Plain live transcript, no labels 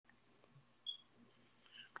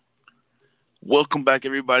Welcome back,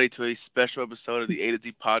 everybody, to a special episode of the A to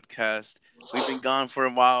Z podcast. We've been gone for a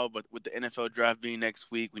while, but with the NFL draft being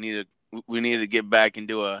next week, we needed to get back and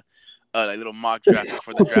do a little mock draft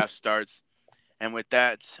before the draft starts. And with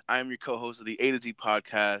that, I am your co-host of the A to Z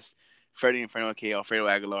podcast, Freddie Inferno, aka Alfredo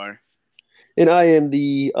Aguilar. And I am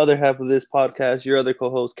the other half of this podcast, your other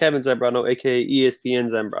co-host, Kevin Zambrano, aka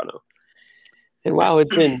ESPN Zambrano. And wow,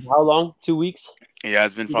 it's been how long? 2 weeks? Yeah,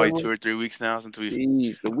 it's been probably 2 or 3 weeks now since we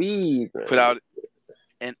Jeez, the weed, put man. out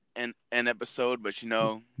an episode. But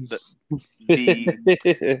the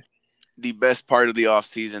the best part of the off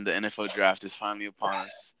season, the NFL draft, is finally upon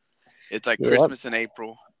us. It's like Yep. Christmas in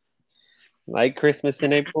April. Like Christmas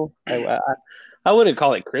in April. I wouldn't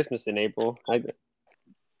call it Christmas in April.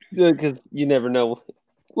 Because you never know.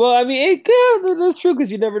 Well, I mean, that's true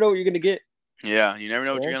because you never know what you're gonna get. Yeah, you never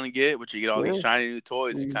know what Yeah. you're gonna get, but you get all these Yeah. shiny new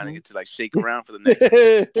toys. You kind of Mhm. get to like shake around for the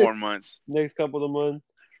next 4 months. Next couple of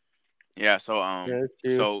months. Yeah, so Yeah, that's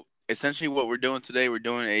true. so essentially what we're doing today, we're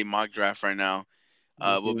doing a mock draft right now.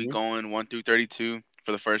 We'll be Mhm. going 1 through 32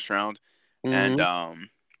 for the first round, and Mhm.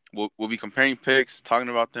 we'll be comparing picks, talking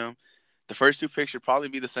about them. The first two picks should probably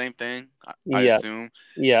be the same thing, I Yeah. assume,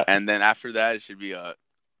 Yeah. and then after that, it should be a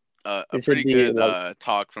It should pretty be good like.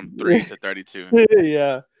 talk from 3 to 32.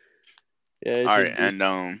 Yeah. Yeah, it All right, should be.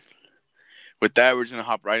 and with that, we're just gonna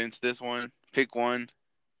hop right into this one. Pick one.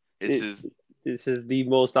 This It, is this is the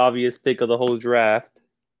most obvious pick of the whole draft.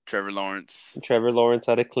 Trevor Lawrence. Trevor Lawrence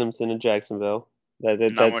out of Clemson and Jacksonville.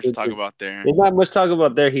 Not much to talk about there. There's not much to talk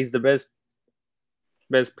about there. He's the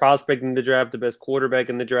best prospect in the draft, the best quarterback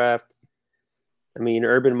in the draft. I mean,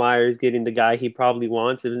 Urban Meyer is getting the guy he probably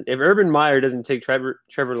wants. If Urban Meyer doesn't take Trevor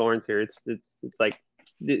Lawrence here, it's like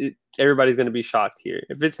everybody's going to be shocked here.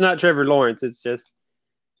 If it's not Trevor Lawrence, it's just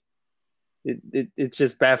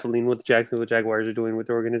baffling what the Jacksonville Jaguars are doing with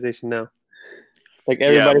the organization now. Like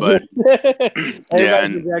Yeah, everybody, but yeah, everybody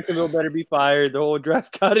and in Jacksonville better be fired. The whole draft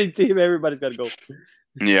scouting team, everybody's got to go.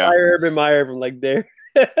 yeah. Fire Urban Meyer from like there.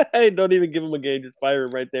 Don't even give him a game. Just fire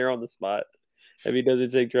him right there on the spot if he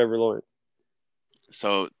doesn't take Trevor Lawrence.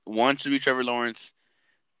 So one should be Trevor Lawrence.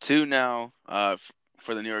 Two now,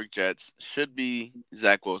 for the New York Jets should be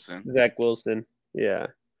Zach Wilson. Zach Wilson. Yeah.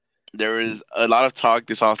 There is a lot of talk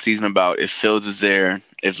this offseason about if Fields is there,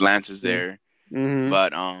 if Lance is there, Mm-hmm.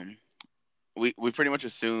 but we pretty much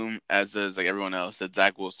assume, as does like everyone else, that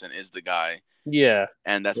Zach Wilson is the guy, Yeah.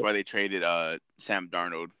 and that's why they traded Sam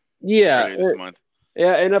Darnold Yeah. earlier this month.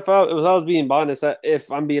 Yeah. And if I was being honest, if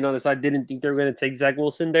I'm being honest, I didn't think they were going to take Zach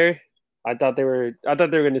Wilson there. I thought they were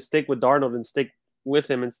going to stick with Darnold and stick with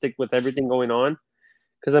him and stick with everything going on.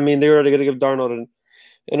 Because I mean, they were going to give Darnold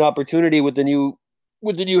an opportunity with the new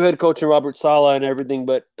head coach and Robert Saleh and everything.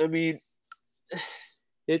 But I mean,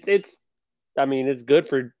 it's good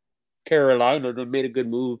for Carolina. They made a good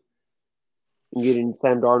move in getting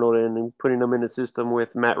Sam Darnold in and putting him in the system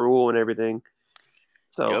with Matt Rule and everything.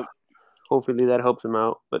 So Yep. hopefully that helps him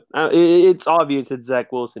out. But it's obvious it's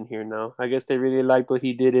Zach Wilson here now. I guess they really liked what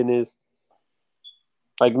he did in his.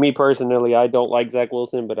 Like me personally, I don't like Zach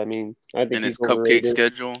Wilson, but I mean, I think In he's his cupcake overrated.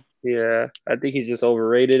 schedule. Yeah, I think he's just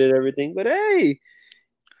overrated and everything. But hey,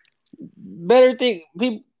 better thing.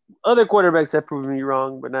 Other quarterbacks have proven me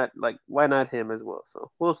wrong, but not like why not him as well?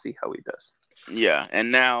 So we'll see how he does. Yeah,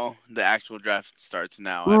 and now the actual draft starts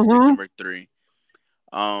now at pick Mm-hmm. number 3.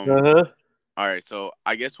 Uh huh. All right, so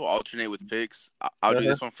I guess we'll alternate with picks. I'll do Uh-huh.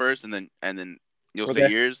 this one first, and then you'll say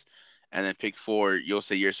Okay. yours, and then pick 4, you'll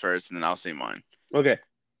say yours first, and then I'll say mine. Okay.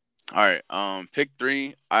 All right. Pick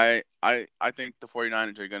 3. I think the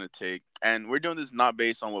 49ers are gonna take, and we're doing this not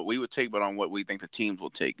based on what we would take, but on what we think the teams will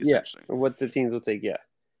take, Yeah. essentially. What the teams will take. Yeah.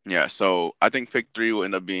 Yeah. So I think pick 3 will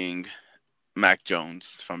end up being Mac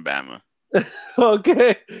Jones from Bama.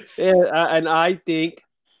 Okay. Yeah, and I think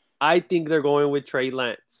they're going with Trey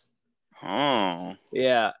Lance. Oh.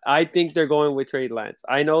 Yeah, I think they're going with Trey Lance.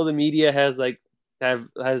 I know the media has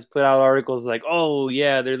put out articles like, oh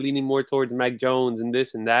yeah, they're leaning more towards Mac Jones and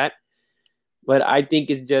this and that, but I think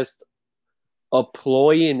it's just a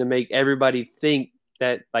ploy and to make everybody think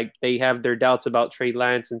that like they have their doubts about Trey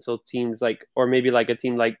Lance, and so teams like, or maybe like a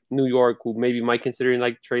team like New York who maybe might consider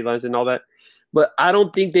like Trey Lance and all that, but I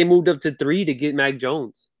don't think they moved up to 3 to get Mac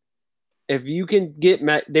Jones. If you can get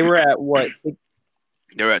Mac, they were at what?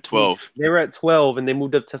 They're at 12. They were at 12 and they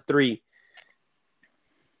moved up to 3.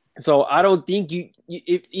 So I don't think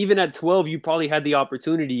if, even at 12, you probably had the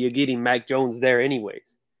opportunity of getting Mac Jones there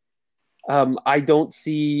anyways. I don't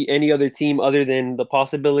see any other team other than the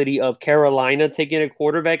possibility of Carolina taking a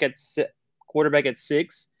quarterback at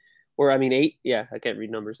 6, or I mean 8. Yeah, I can't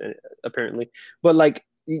read numbers apparently, but like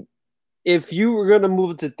if you were gonna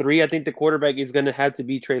move it to three, I think the quarterback is gonna have to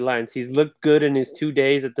be Trey Lance. He's looked good in his 2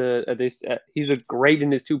 days he's looked great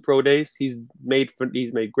in his two pro days. He's made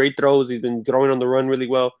great throws. He's been throwing on the run really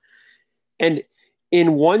well. And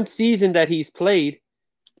in one season that he's played,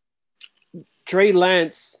 Trey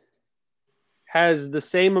Lance has the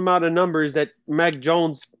same amount of numbers that Mac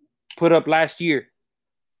Jones put up last year.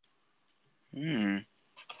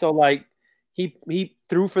 So like he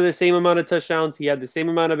threw for the same amount of touchdowns. He had the same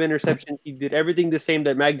amount of interceptions. He did everything the same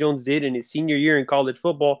that Mac Jones did in his senior year in college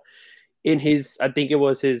football. In his, I think it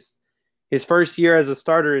was his first year as a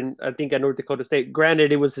starter, in I think at North Dakota State.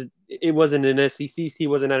 Granted, it wasn't an SEC. He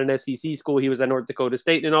wasn't at an SEC school. He was at North Dakota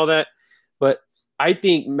State and all that. But I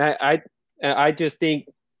think I just think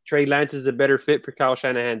Trey Lance is a better fit for Kyle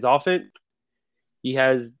Shanahan's offense. He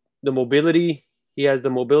has the mobility. He has the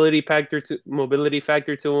mobility factor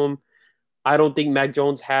to him. I don't think Mac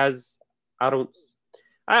Jones has. I don't.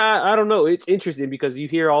 I don't know. It's interesting because you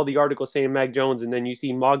hear all the articles saying Mac Jones, and then you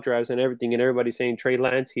see mock drafts and everything, and everybody's saying Trey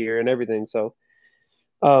Lance here and everything. So,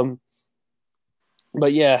 um,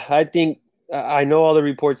 but yeah, I think I know all the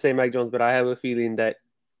reports say Mac Jones, but I have a feeling that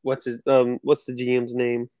what's the GM's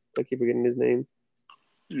name? I keep forgetting his name.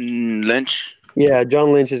 Lynch. Yeah,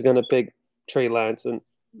 John Lynch is gonna pick Trey Lance, and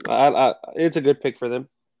it's a good pick for them.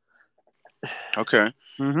 Okay.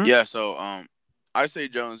 Mm-hmm. Yeah. So I say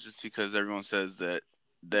Jones just because everyone says that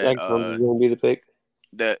Mac Jones is gonna be the pick.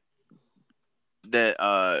 that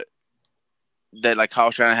that that like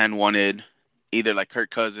Kyle Shanahan wanted either like Kirk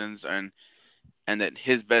Cousins and that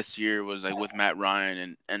his best year was like with Matt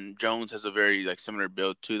Ryan and Jones has a very like similar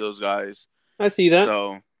build to those guys. I see that.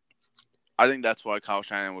 So I think that's why Kyle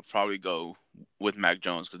Shanahan would probably go with Mac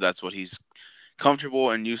Jones because that's what he's comfortable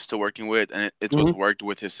and used to working with, and it's what's worked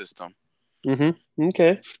with his system. Mm-hmm.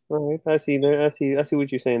 Okay. All right. I see there. I see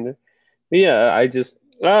what you're saying there. But yeah, I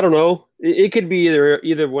don't know. It could be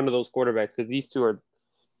either one of those quarterbacks because these two are.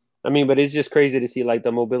 I mean, but it's just crazy to see like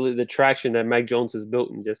the mobility, the traction that Mac Jones has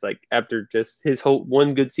built, and just like after just his whole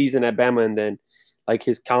one good season at Bama, and then like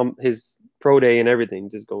his pro day and everything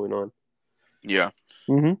just going on. Yeah.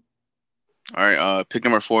 Mm-hmm. All right. Pick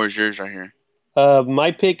number 4 is yours right here.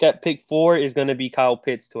 My pick at pick 4 is going to be Kyle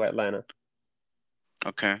Pitts to Atlanta.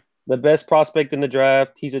 Okay. The best prospect in the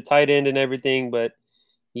draft. He's a tight end and everything, but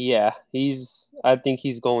yeah, I think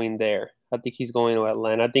he's going there. I think he's going to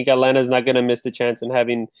Atlanta. I think Atlanta's not going to miss the chance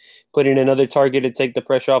in putting another target to take the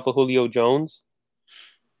pressure off of Julio Jones.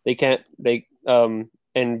 They can't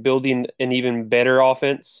and building an even better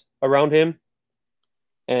offense around him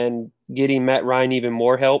and getting Matt Ryan even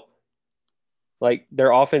more help. Like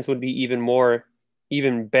their offense would be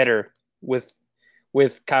even better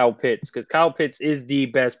with Kyle Pitts because Kyle Pitts is the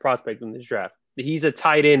best prospect in this draft. He's a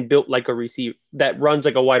tight end built like a receiver that runs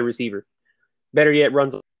like a wide receiver. Better yet,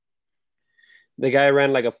 runs. The guy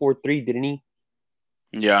ran like a 4.3, didn't he?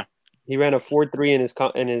 Yeah. He ran a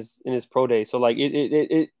 4.3 in his pro day. So like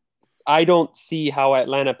I don't see how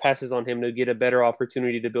Atlanta passes on him to get a better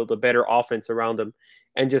opportunity to build a better offense around him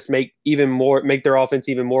and just make their offense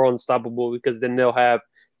even more unstoppable because then they'll have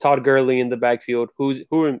Todd Gurley in the backfield who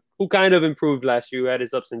kind of improved last year, had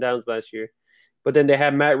his ups and downs last year. But then they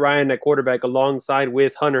have Matt Ryan at quarterback alongside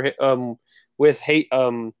with Hunter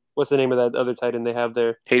what's the name of that other tight end they have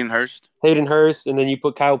there? Hayden Hurst. And then you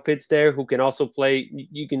put Kyle Pitts there who can also play.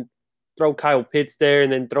 You can throw Kyle Pitts there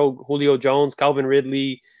and then throw Julio Jones, Calvin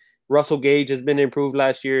Ridley, Russell Gage has been improved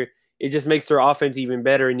last year. It just makes their offense even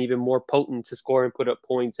better and even more potent to score and put up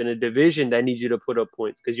points in a division that needs you to put up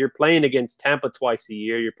points because you're playing against Tampa twice a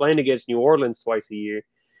year, you're playing against New Orleans twice a year,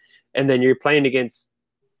 and then you're playing against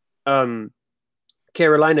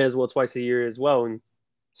Carolina as well twice a year as well. And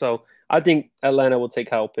so I think Atlanta will take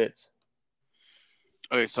Kyle Pitts.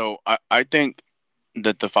 Okay, so I think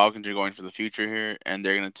that the Falcons are going for the future here, and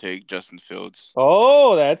they're going to take Justin Fields.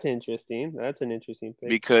 Oh, that's interesting. That's an interesting pick.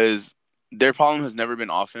 Because their problem has never been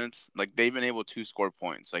offense. Like, they've been able to score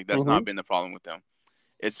points. Like, that's not been the problem with them.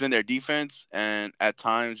 It's been their defense and at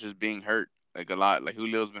times just being hurt, like, a lot. Like,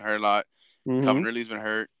 Julio's been hurt a lot. Calvin Ridley's been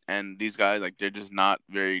hurt. And these guys, like, they're just not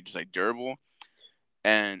very, just, like, durable.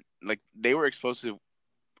 And, like, they were explosive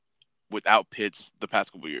without Pitts the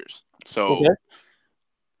past couple years. So,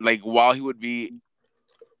 like, while he would be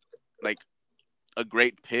like a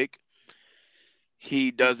great pick, he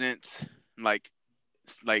doesn't like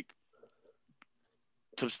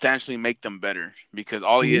substantially make them better because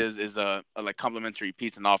all he is a like complementary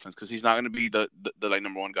piece in offense because he's not going to be the like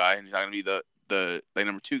number 1 guy and he's not going to be the like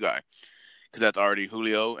number 2 guy because that's already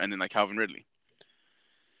Julio and then like Calvin Ridley.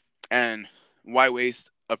 And why waste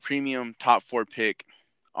a premium top 4 pick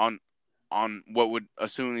on what would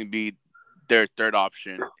assumingly be their third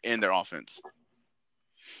option in their offense.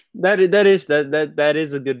 That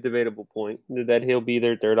is a good debatable point that he'll be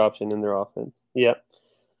their third option in their offense. Yep.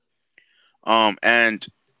 And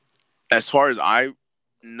as far as I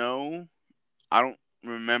know, I don't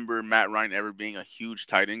remember Matt Ryan ever being a huge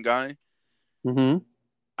tight end guy. Mm-hmm.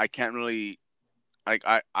 I can't really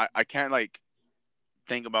I can't like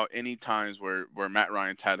think about any times where Matt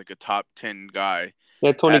Ryan's had like a top 10 guy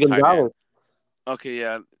Yeah, Tony at tight end. Gonzalez. Okay,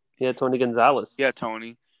 yeah, Yeah, Tony Gonzalez. yeah,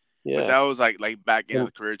 Tony. But Yeah. that was like back in And,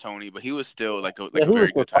 the career Tony, but he was still like yeah, a he was very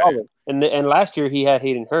still good tight end. solid. And last year he had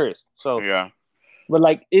Hayden Hurst. So, Yeah. but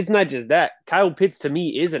like it's not just that. Kyle Pitts to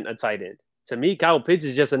me isn't a tight end. To me, Kyle Pitts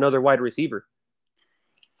is just another wide receiver.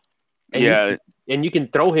 And Yeah. you can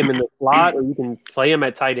throw him in the slot, or you can play him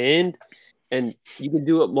at tight end, and you can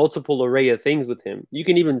do a multiple array of things with him. You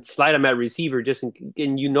can even slide him at receiver,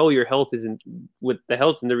 and your health isn't with the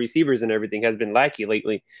health and the receivers and everything has been lackey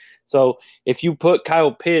lately. So if you put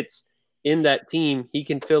Kyle Pitts in that team, he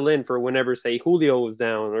can fill in for whenever, say, Julio is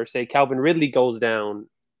down, or say Calvin Ridley goes down,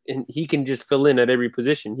 and he can just fill in at every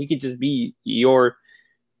position. He can just be your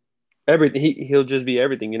everything. He'll just be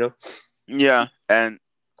everything, Yeah, and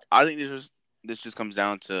I think this just comes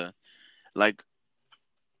down to like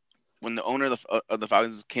when the owner of the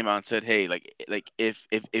Falcons came out and said, "Hey, like if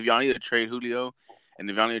y'all need to trade Julio, and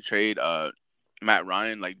if y'all need to trade Matt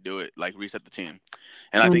Ryan, like do it, like reset the team."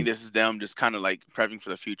 And I think this is them just kind of like prepping for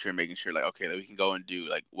the future and making sure like okay, that we can go and do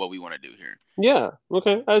like what we want to do here. Yeah.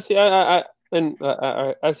 Okay. I see. I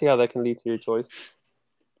see how that can lead to your choice.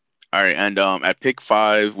 All right, and at pick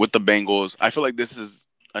 5 with the Bengals, I feel like this is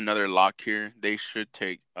another lock here. They should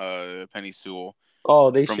take Penny Sewell.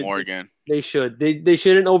 Oh, they from should. Oregon. They should. They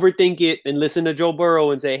shouldn't overthink it and listen to Joe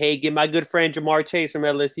Burrow and say, "Hey, get my good friend Jamar Chase from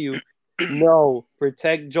LSU." No,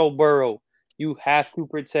 protect Joe Burrow. You have to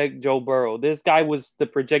protect Joe Burrow. This guy was the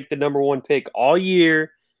projected number 1 pick all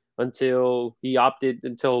year until he opted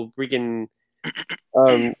until freaking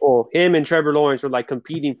him and Trevor Lawrence were like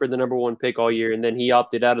competing for the number 1 pick all year, and then he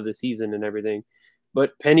opted out of the season and everything.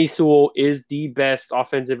 But Penny Sewell is the best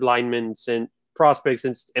offensive lineman prospect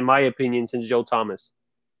since, in my opinion, since Joe Thomas.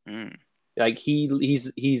 Like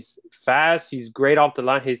he's fast. He's great off the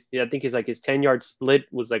line. I think his 10-yard split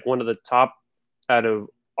was like one of the top out of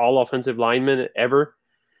all offensive linemen ever.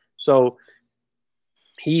 So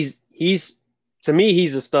he's to me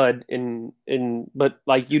he's a stud. But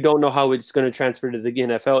like you don't know how it's going to transfer to the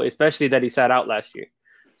NFL, especially that he sat out last year.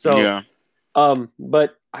 So yeah.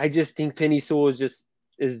 But I just think Penny Sewell is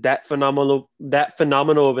that phenomenal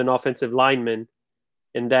of an offensive lineman.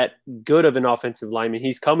 And that good of an offensive lineman.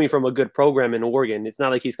 He's coming from a good program in Oregon. It's not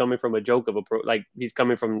like he's coming from a joke of like he's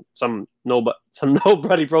coming from some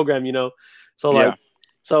nobody program,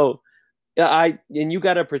 So and you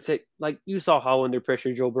gotta protect. Like you saw how under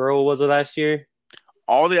pressure Joe Burrow was last year.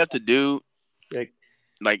 All they have to do,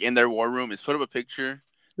 like in their war room, is put up a picture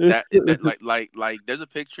that like there's a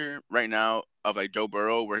picture right now of like Joe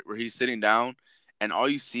Burrow where he's sitting down, and all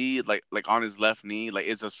you see like on his left knee like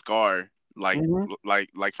is a scar. Like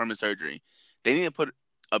from his surgery. They need to put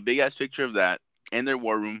a big ass picture of that in their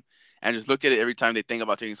war room and just look at it every time they think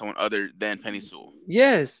about taking someone other than Penny Sewell.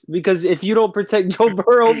 Yes, because if you don't protect Joe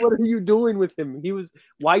Burrow, what are you doing with him?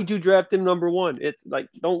 Why'd you draft him number 1? It's like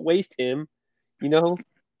don't waste him,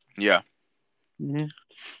 Yeah. Mm-hmm.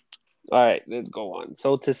 All right, let's go on.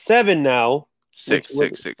 So to 7 now. 6.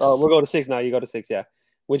 We'll go to 6 now. You go to 6, yeah.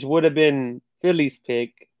 Which would have been Philly's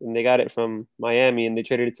pick, and they got it from Miami, and they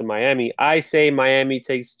traded it to Miami. I say Miami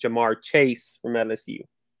takes Jamar Chase from LSU.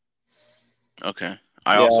 Okay.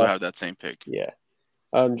 I also have that same pick. Yeah.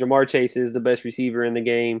 Jamar Chase is the best receiver in the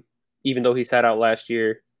game, even though he sat out last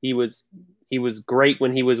year. He was great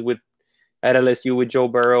when he was at LSU with Joe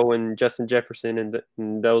Burrow and Justin Jefferson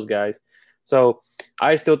and those guys. So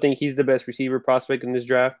I still think he's the best receiver prospect in this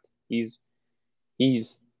draft. He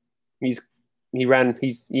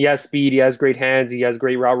has speed, he has great hands, he has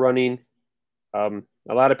great route running. A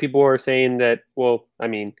lot of people are saying that,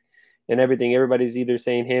 and everything, everybody's either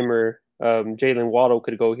saying him or Jalen Waddle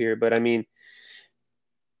could go here. But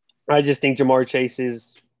I just think Jamar Chase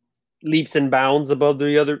is leaps and bounds above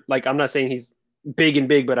the other. Like, I'm not saying he's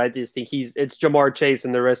big, but I just think it's Jamar Chase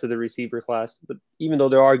and the rest of the receiver class. But even though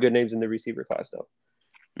there are good names in the receiver class, though.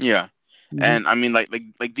 Yeah, and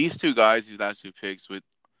like these two guys, these last 2 picks with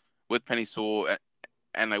Penny Sewell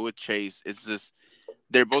and like with Chase, it's just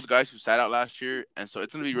they're both guys who sat out last year, and so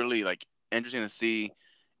it's gonna be really like interesting to see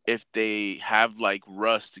if they have like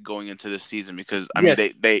rust going into this season because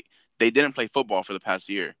they didn't play football for the past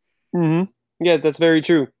year. Mm-hmm. Yeah, that's very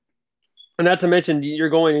true. And not to mention you're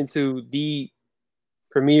going into the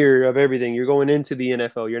premiere of everything. You're going into the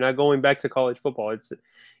NFL. You're not going back to college football. It's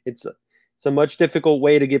it's a much difficult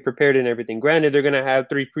way to get prepared and everything. Granted, they're gonna have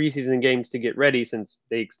 3 preseason games to get ready since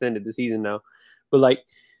they extended the season now, but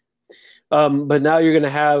but now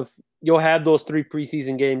you'll have those 3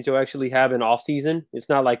 preseason games. You'll actually have an off season. It's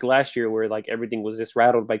not like last year where like everything was just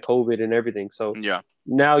rattled by COVID and everything. So Yeah.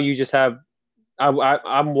 now you just have.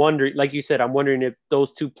 I'm wondering, like you said, I'm wondering if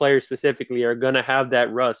those 2 players specifically are gonna have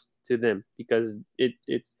that rust to them because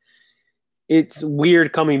it's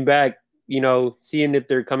weird coming back. Seeing if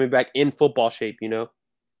they're coming back in football shape. Yeah.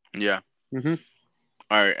 Mm-hmm.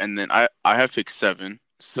 All right, and then I have picked 7.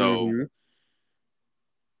 So Mm-hmm.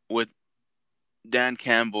 with Dan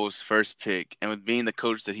Campbell's first pick, and with being the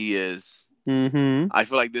coach that he is, Mm-hmm. I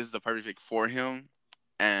feel like this is the perfect pick for him.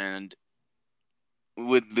 And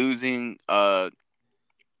with losing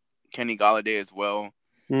Kenny Galladay as well,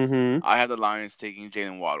 Mm-hmm. I have the Lions taking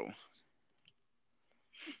Jalen Waddle.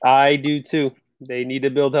 I do too. They need to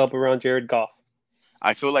build help around Jared Goff.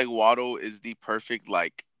 I feel like Waddle is the perfect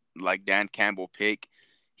like Dan Campbell pick.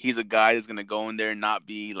 He's a guy that's gonna go in there and not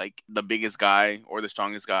be like the biggest guy or the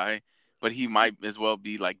strongest guy, but he might as well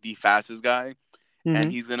be like the fastest guy. And Mm-hmm.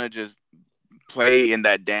 he's gonna just play in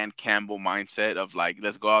that Dan Campbell mindset of like,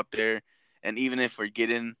 let's go out there, and even if we're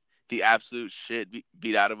getting the absolute shit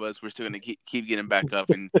beat out of us, we're still gonna keep getting back up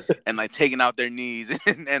and like taking out their knees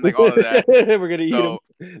and like all of that. We're gonna eat him So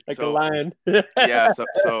like a so lion. yeah,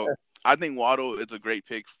 so I think Waddle is a great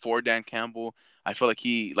pick for Dan Campbell. I feel like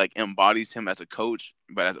he like embodies him as a coach,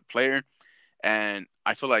 but as a player, and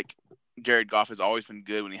I feel like Jared Goff has always been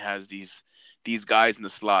good when he has these guys in the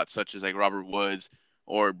slot, such as like Robert Woods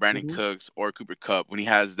or Brandon Mm-hmm. Cooks or Cooper Kupp. When he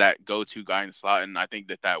has that go-to guy in the slot, and I think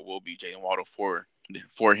that will be Jalen Waddle for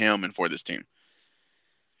him and for this team.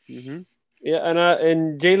 Mm-hmm. Yeah,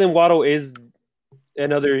 and Jalen Waddle is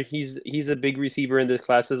another. He's a big receiver in this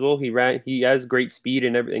class as well. He has great speed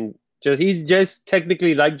and everything. He's just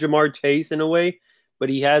technically like Jamar Chase in a way, but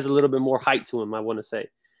he has a little bit more height to him. I want to say,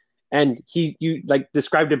 and you like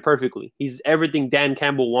described it perfectly. He's everything Dan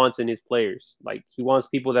Campbell wants in his players. Like he wants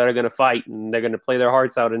people that are going to fight and they're going to play their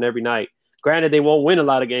hearts out in every night. Granted, they won't win a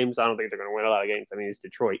lot of games. I don't think they're going to win a lot of games. I mean, it's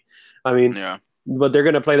Detroit. I mean, Yeah, but they're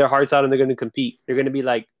going to play their hearts out and they're going to compete. They're going to be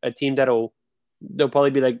like a team they'll probably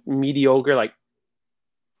be like mediocre, like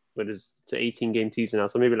it's an 18 game season now,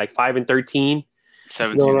 so maybe like 5-13.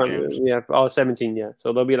 17 games. Yeah, 17, yeah.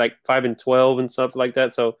 So they'll be like 5-12 and stuff like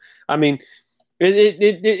that. So I mean,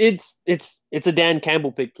 it's a Dan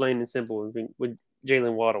Campbell pick, plain and simple, with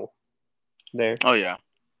Jalen Waddle there. Oh yeah,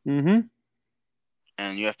 Mm-hmm.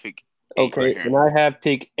 and you have to pick 8 right Okay, here. and I have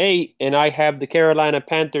pick 8, and I have the Carolina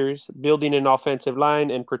Panthers building an offensive line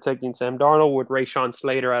and protecting Sam Darnold with Rashawn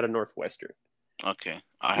Slater out of Northwestern. Okay,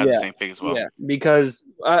 I have the Yeah, same pick as well. yeah. Because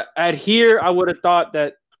at here, I would have thought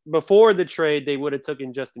that before the trade they would have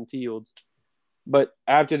taken Justin Fields, but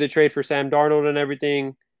after the trade for Sam Darnold and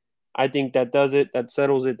everything, I think that does it. That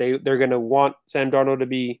settles it. They're gonna want Sam Darnold to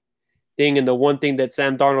be thing, and the one thing that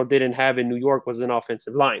Sam Darnold didn't have in New York was an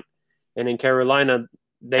offensive line, and in Carolina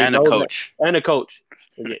they And a know that, coach. and a coach.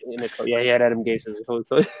 Yeah, he had Adam Gase as a coach.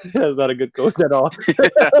 So that's not a good coach at all.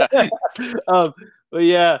 But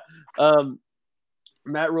yeah,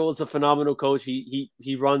 Matt Rule is a phenomenal coach. He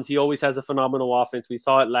runs. He always has a phenomenal offense. We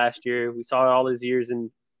saw it last year. We saw it all his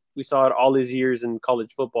years in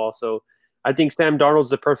college football. So I think Sam Darnold's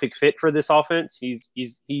the perfect fit for this offense.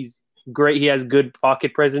 He's great. He has good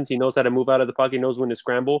pocket presence. He knows how to move out of the pocket. He knows when to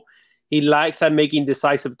scramble. He likes at making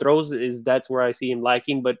decisive throws. That's where I see him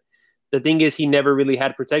liking. But the thing is, he never really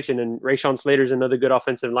had protection. And Rashawn Slater's another good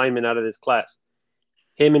offensive lineman out of this class.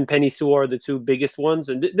 Him and Penny Sewell are the 2 biggest ones,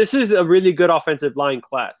 and this is a really good offensive line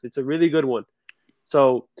class. It's a really good one.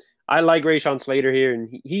 So I like Rashawn Slater here,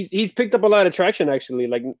 and he's picked up a lot of traction actually.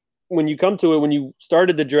 Like when you come to it, when you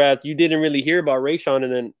started the draft, you didn't really hear about Rashawn,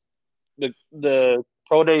 and then the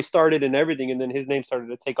pro day started and everything, and then his name started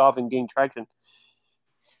to take off and gain traction.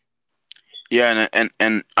 Yeah,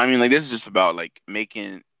 and I mean, like, this is just about like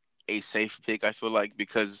making a safe pick. I feel like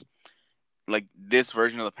because like this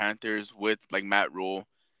version of the Panthers with like Matt Rule,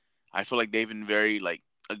 I feel like they've been very like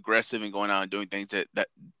aggressive and going out and doing things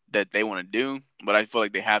that they want to do. But I feel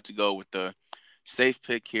like they have to go with the safe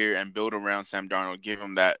pick here and build around Sam Darnold, give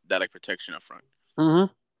him that like protection up front.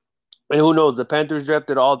 Mm-hmm. And who knows? The Panthers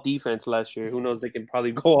drafted all defense last year. Who knows? They can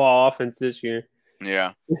probably go all offense this year.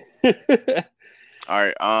 Yeah. All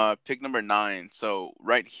right. Pick number 9. So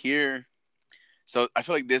right here, so I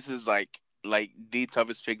feel like this is like the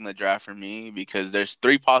toughest pick in the draft for me because there's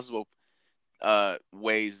 3 possible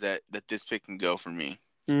ways that this pick can go for me.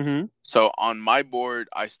 Mm-hmm. So on my board,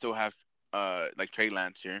 I still have like Trey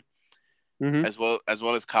Lance here. Mm-hmm.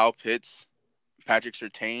 as Kyle Pitts, Patrick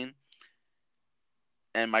Surtain,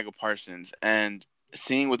 and Michael Parsons. And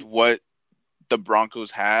seeing with what the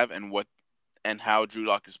Broncos have and how Drew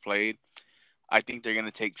Lock is played, I think they're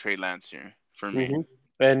gonna take Trey Lance here for me. Mm-hmm.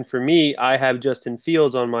 And for me, I have Justin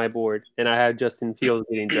Fields on my board, and I have Justin Fields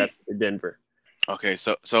getting drafted to Denver. Okay,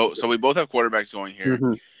 so we both have quarterbacks going here,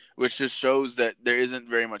 Mm-hmm. which just shows that there isn't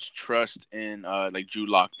very much trust in like Drew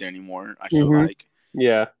Lock there anymore. I feel Mm-hmm. like.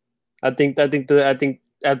 Yeah, I think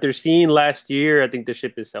after seeing last year, I think the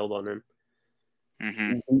ship is sailed on him.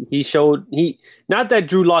 Hmm. He showed he not that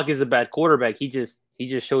Drew Lock is a bad quarterback. He just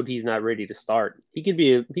showed he's not ready to start. He could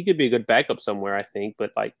be a good backup somewhere, I think,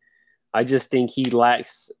 but like I just think he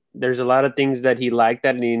lacks. There's a lot of things that he lacked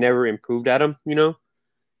at, and he never improved at them.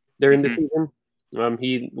 During the Hmm. season,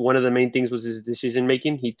 he one of the main things was his decision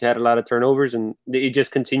making. He had a lot of turnovers, and it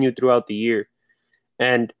just continued throughout the year.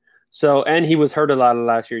 And and he was hurt a lot of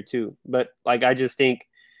last year too. But like I just think,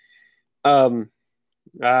 um,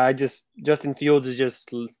 I just Justin Fields is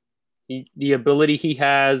just the ability he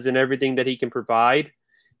has and everything that he can provide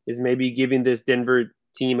is maybe giving this Denver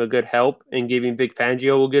team a good help and giving Vic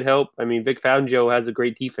Fangio a good help. I mean, Vic Fangio has a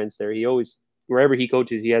great defense there. He always wherever he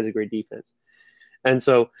coaches, he has a great defense. And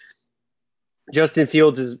so Justin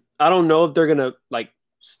Fields is I don't know if they're gonna like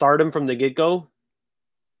start him from the get go,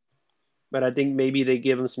 but I think maybe they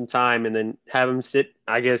give him some time and then have him sit.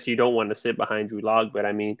 I guess you don't want to sit behind Drew Lock, but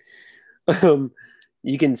I mean, um,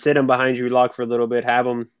 you can sit him behind Drew Lock for a little bit, have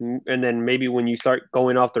him, and then maybe when you start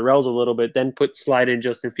going off the rails a little bit, then slide in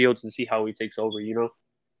Justin Fields and see how he takes over.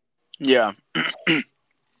 Yeah.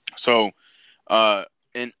 So, uh,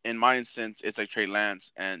 in my instance, it's like Trey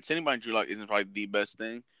Lance, and sitting behind Drew Lock isn't probably the best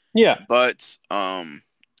thing, Yeah. but I'm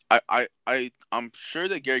sure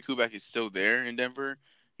that Gary Kubiak is still there in Denver,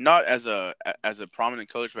 not as a prominent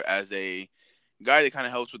coach, but as a guy that kind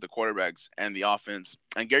of helps with the quarterbacks and the offense.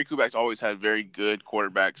 And Gary Kubiak's always had very good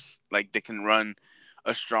quarterbacks, like they can run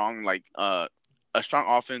a strong a strong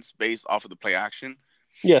offense based off of the play action.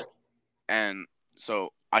 Yes. And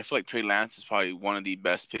so I feel like Trey Lance is probably one of the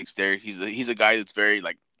best picks there. He's a guy that's very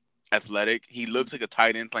like athletic. He looks like a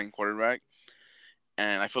tight end playing quarterback,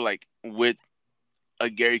 and I feel like with a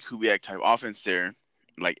Gary Kubiak type offense there,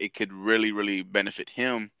 like it could really really benefit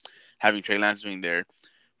him having Trey Lance being there.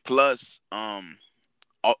 Plus,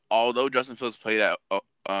 although Justin Fields played at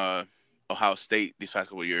Ohio State these past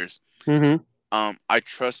couple of years, Mm-hmm. I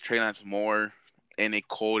trust Trey Lance more in a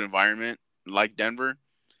cold environment like Denver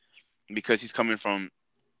because he's coming from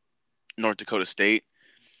North Dakota State.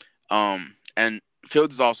 And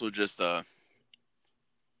Fields is also just a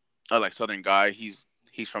like Southern guy. He's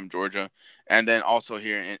from Georgia, and then also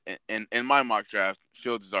here in my mock draft,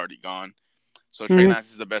 Fields is already gone. So Trey Mm-hmm.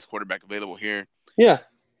 Lance is the best quarterback available here. Yeah.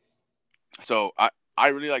 So I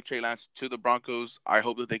really like Trey Lance to the Broncos. I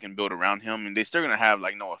hope that they can build around him, and they're still gonna have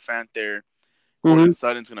like Noah Fant there. Mm-hmm. Cortland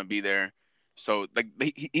Sutton's gonna be there, so like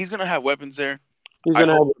he's gonna have weapons there. He's I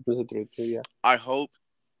gonna hope have a visitor too. Yeah. I hope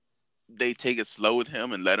they take it slow with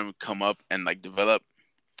him and let him come up and like develop,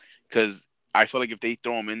 because I feel like if they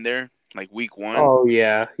throw him in there like week one, Oh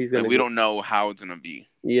yeah, he's like gonna we get. don't know how it's gonna be.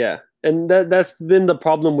 Yeah, and that's been the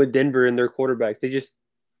problem with Denver and their quarterbacks. They just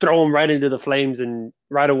throw them right into the flames and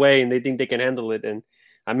right away, and they think they can handle it. And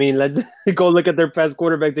I mean, let's go look at their past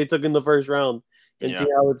quarterbacks they took in the first round and see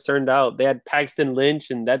Yeah. how it's turned out. They had Paxton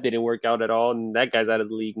Lynch, and that didn't work out at all, and that guy's out of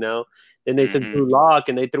the league now. Then they took Hmm. Drew Lock,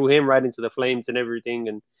 and they threw him right into the flames and everything,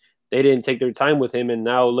 and they didn't take their time with him. And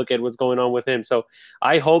now look at what's going on with him. So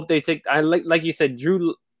I hope they take. I like you said,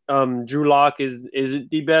 Drew Lock is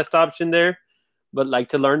the best option there, but like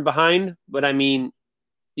to learn behind. But I mean,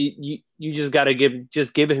 you just gotta give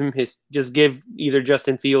him his just give either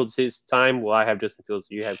Justin Fields his time. Well, I have Justin Fields.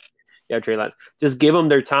 So you have Trey Lance. Just give them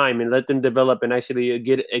their time and let them develop and actually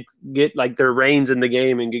get like their reins in the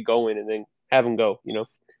game and get going, and then have them go.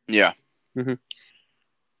 Yeah. Mm-hmm.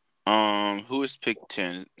 Who is pick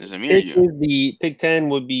 10? Is it me or Pick you? is the pick 10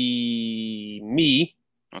 would be me,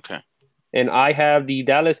 Okay. and I have the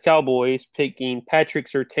Dallas Cowboys picking Patrick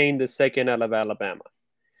Surtain the second out of Alabama.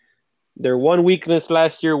 Their one weakness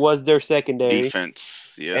last year was their secondary,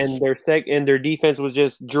 Defense. and Yes. their defense was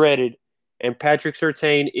just dreaded. And Patrick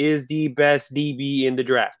Surtain is the best DB in the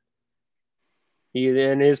draft. He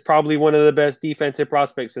and is probably one of the best defensive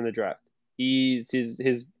prospects in the draft. He's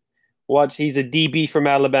his watch. He's a DB from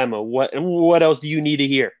Alabama. What else do you need to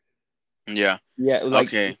hear? Yeah. Yeah, like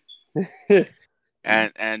Okay.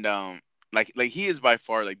 And like he is by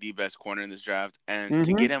far like the best corner in this draft, and to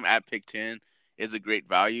mm-hmm, get him at pick 10 is a great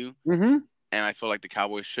value, mm-hmm, and I feel like the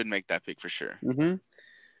Cowboys should make that pick for sure. mm-hmm.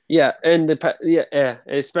 Yeah, and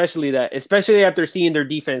especially that, especially after seeing their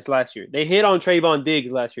defense last year. They hit on Trayvon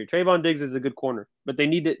Diggs last year. Trayvon Diggs is a good corner, but they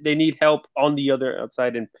need help on the other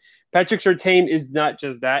outside. And Patrick Surtain is not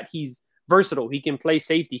just that; he's versatile. He can play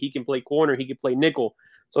safety, he can play corner, he can play nickel.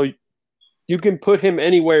 So you can put him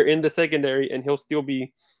anywhere in the secondary, and he'll still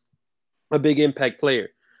be a big impact player.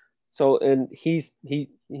 So and he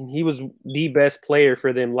was the best player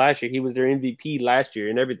for them last year. He was their MVP last year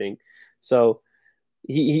and everything. So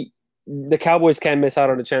he the Cowboys can't miss out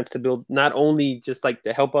on a chance to build not only just like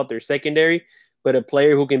to help out their secondary, but a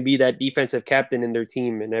player who can be that defensive captain in their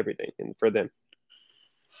team and everything, and for them.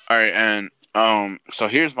 All right, and so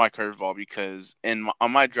here's my curveball because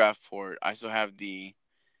on my draft board, I still have the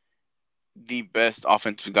best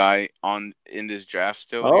offensive guy on in this draft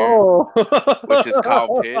still here, which is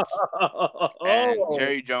Kyle Pitts, and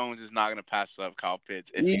Jerry Jones is not gonna pass up Kyle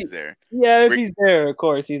Pitts if he's there. Yeah, if he's there, of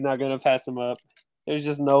course he's not gonna pass him up. There's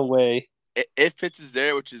just no way. If Pitts is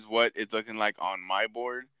there, which is what it's looking like on my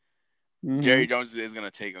board, Jerry Jones is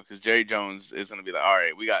gonna take him because Jerry Jones is gonna be like, all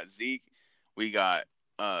right, we got Zeke, we got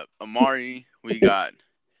Amari, we got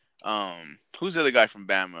who's the other guy from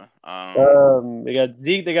Bama? They got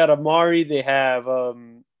Zeke, they got Amari, they have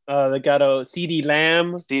they got a CeeDee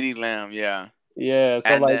Lamb. CeeDee Lamb, yeah. Yeah, so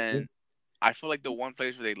and then I feel like the one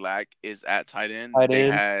place where they lack is at tight end. They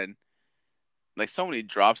had like so many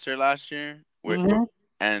drops there last year,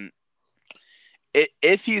 and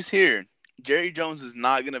if he's here, Jerry Jones is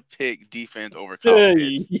not gonna pick defense over Kyle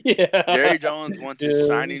Pitts. Yeah. Jerry Jones wants his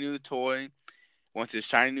shiny new toy, wants his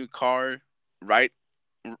shiny new car, right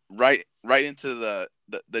into the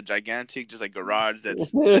gigantic just like garage that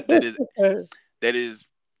is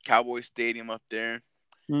Cowboy Stadium up there.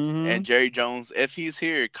 And Jerry Jones, if he's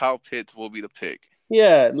here, Kyle Pitts will be the pick.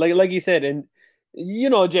 Yeah, like you said, and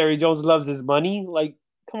you know Jerry Jones loves his money. Like,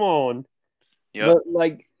 come on. Yeah. But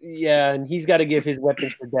like, yeah, and he's got to give his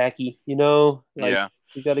weapons for Dacky. You know, like, yeah,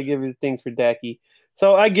 he's got to give his things for Dacky.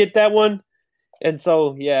 So I get that one, and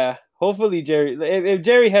so yeah, hopefully Jerry. If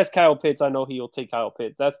Jerry has Kyle Pitts, I know he'll take Kyle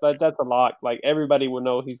Pitts. That's a lock. Like everybody will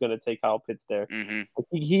know he's going to take Kyle Pitts there. Mm-hmm.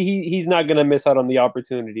 He's not going to miss out on the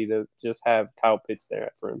opportunity to just have Kyle Pitts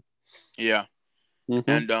there for him. Yeah.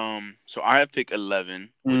 And so I have pick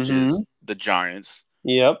 11, which is the Giants.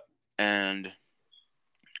 Yep. And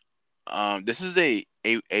this is a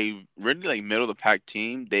really like middle of the pack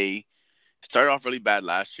team. They started off really bad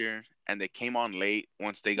last year, and they came on late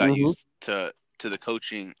once they got used to the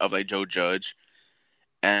coaching of like Joe Judge.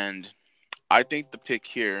 And I think the pick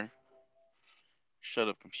here. Shut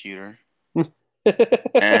up, computer.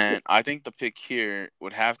 And I think the pick here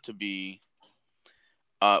would have to be.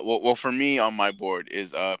 Well, for me on my board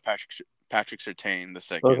is Patrick Surtain the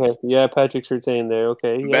second. Okay, yeah, Patrick Surtain there.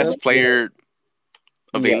 Okay, best player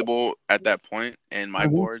available at that point in my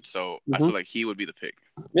board, so I feel like he would be the pick.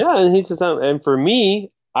 Yeah, and he's just and for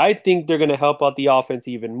me, I think they're going to help out the offense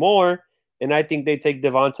even more, and I think they take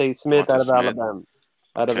Devontae Smith out of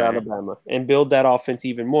Alabama, and build that offense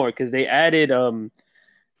even more because they added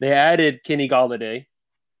Kenny Golladay,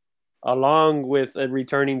 along with a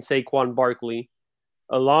returning Saquon Barkley.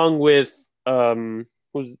 Along with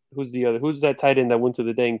who's that tight end that went to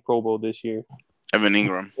the dang Pro Bowl this year? Evan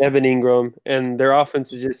Ingram, and their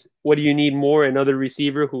offense is just what do you need more? Another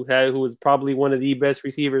receiver who was probably one of the best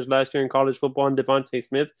receivers last year in college football, and Devontae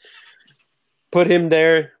Smith. Put him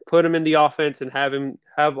there, put him in the offense, and have him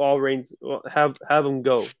have him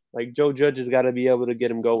go. Like Joe Judge has got to be able to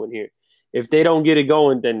get him going here. If they don't get it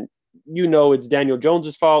going, then you know it's Daniel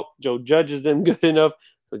Jones's fault. Joe Judge isn't good enough,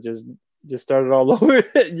 so just start it all over.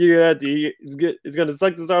 You're gonna have to. It's gonna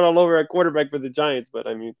suck to start all over at quarterback for the Giants, but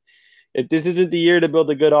I mean, if this isn't the year to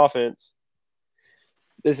build a good offense,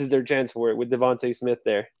 this is their chance for it with Devontae Smith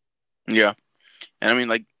there. Yeah, and I mean,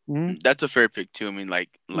 like that's a fair pick too. I mean,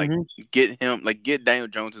 like get Daniel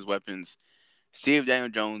Jones's weapons. See if Daniel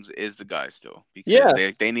Jones is the guy still,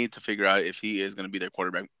 because they need to figure out if he is going to be their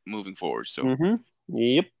quarterback moving forward. So,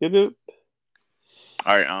 Yep.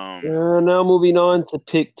 All right. Now moving on to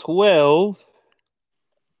pick 12.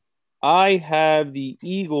 I have the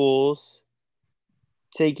Eagles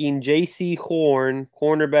taking J.C. Horn,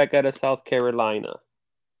 cornerback out of South Carolina.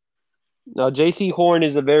 Now, J.C. Horn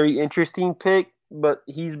is a very interesting pick, but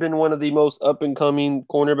he's been one of the most up-and-coming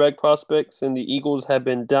cornerback prospects, and the Eagles have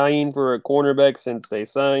been dying for a cornerback since they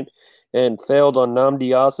signed and failed on Nnamdi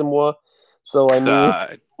Asomugha. So, I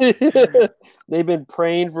mean, they've been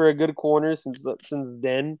praying for a good corner since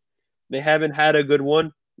then. They haven't had a good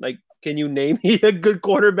one. Like, can you name me a good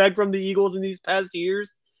quarterback from the Eagles in these past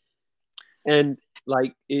years? And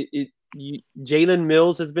like Jalen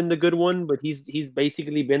Mills has been the good one, but he's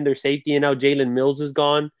basically been their safety, and now Jalen Mills is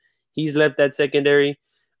gone. He's left that secondary.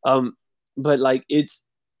 Um, but like it's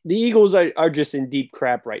the Eagles are just in deep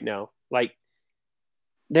crap right now. Like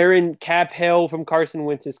they're in cap hell from Carson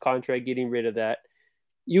Wentz's contract, getting rid of that.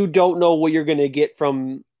 You don't know what you're gonna get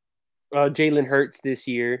from Jalen Hurts this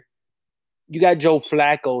year. You got Joe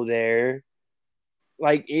Flacco there.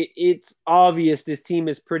 Like it's obvious this team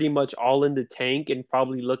is pretty much all in the tank and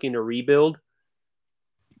probably looking to rebuild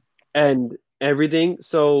and everything.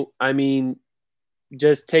 So I mean,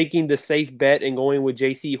 just taking the safe bet and going with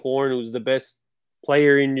J.C. Horn, who's the best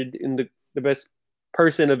player in the best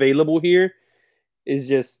person available here, is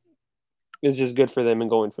just good for them and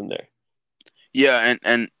going from there. Yeah,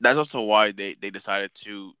 and that's also why they decided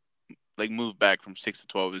to like move back from 6 to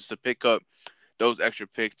 12 is to pick up those extra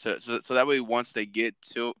picks so that way once they get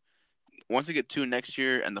two next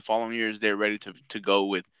year and the following years they're ready to go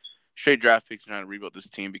with straight draft picks and trying to rebuild this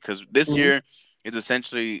team because this Mm-hmm. year is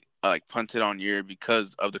essentially like punted on year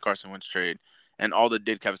because of the Carson Wentz trade and all the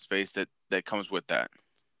dead cap space that comes with that.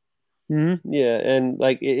 Mm-hmm. Yeah, and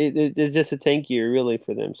like it's just a tank year really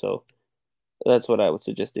for them. So that's what I would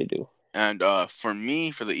suggest they do. And for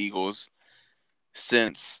me, for the Eagles,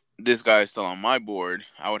 since this guy is still on my board,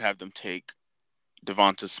 I would have them take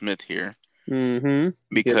Devonta Smith here Mm-hmm. Good.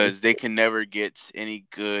 because they can never get any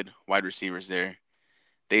good wide receivers there.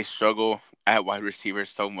 They struggle at wide receiver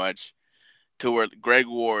so much to where Greg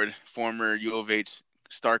Ward, former U of H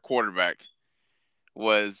star quarterback,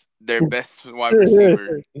 was their best wide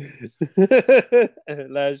receiver.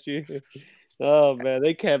 Last year. Oh man,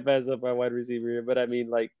 they can't pass up our wide receiver here. But I mean,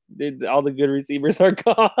 like, all the good receivers are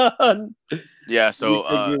gone. Yeah, You so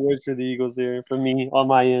could get worse for the Eagles here for me on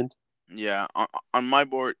my end. yeah, on my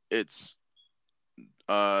board it's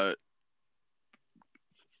uh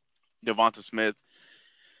Devonta Smith,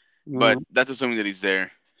 but Mm. that's assuming that he's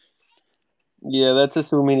there. Yeah, that's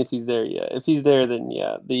assuming if he's there. Yeah, if he's there, then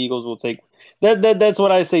yeah, the Eagles will take that. That's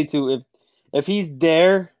what I say too. If he's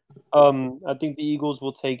there, I think the Eagles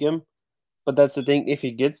will take him. But that's the thing if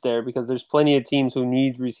he gets there because there's plenty of teams who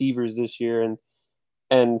need receivers this year,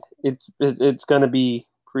 and it's gonna be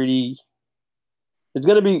pretty. It's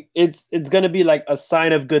gonna be like a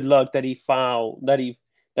sign of good luck that he found that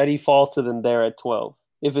he falls to them there at 12.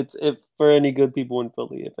 If for any good people in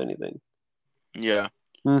Philly, if anything. Yeah,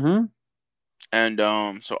 Mm-hmm.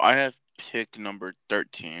 and so I have pick number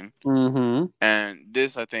 13, Mm-hmm. and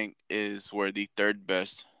this I think is where the third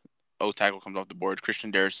best O tackle comes off the board.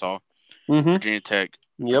 Christian Darrisaw, Mm-hmm. Virginia Tech.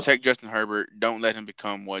 Yep. Protect Justin Herbert. Don't let him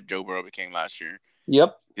become what Joe Burrow became last year.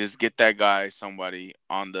 Yep. Just get that guy somebody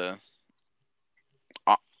on the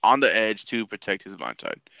edge to protect his blind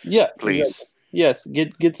side, Yeah, exactly. please. Yes,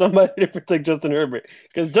 get somebody to protect Justin Herbert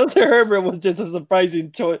because Justin Herbert was just a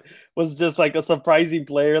surprising choice. Was just like a surprising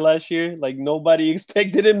player last year. Like nobody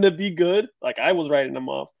expected him to be good. Like I was writing him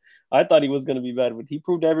off. I thought he was going to be bad, but he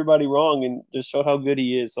proved everybody wrong and just showed how good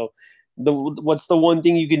he is. So, what's the one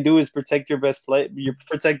thing you can do is protect your best play. You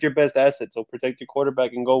protect your best asset. So protect your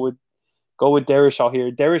quarterback and go with Darrisaw here.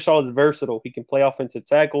 Darrisaw is versatile. He can play offensive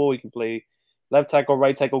tackle. He can play left tackle,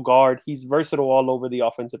 right tackle, guard. He's versatile all over the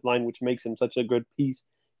offensive line, which makes him such a good piece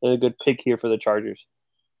and a good pick here for the Chargers.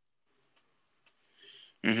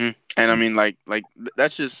 And I mean,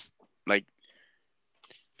 that's just like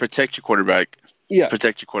protect your quarterback, Yeah,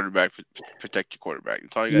 protect your quarterback, protect your quarterback.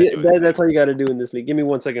 That's all you gotta yeah, do in this that's league. all you got to do in this league. Give me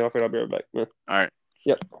 1 second, Alfred. I'll be right back. Yeah. All right,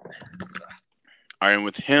 Yep. all right. And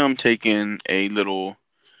with him taking a little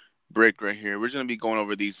break right here, we're just gonna be going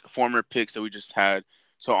over these former picks that we just had.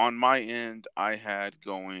 So on my end, I had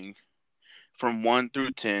going from 1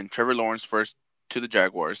 through 10. Trevor Lawrence first to the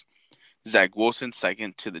Jaguars. Zach Wilson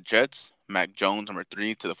second to the Jets. Mac Jones number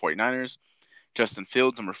 3 to the 49ers. Justin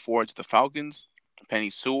Fields number 4 to the Falcons.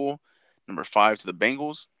 Penny Sewell number 5 to the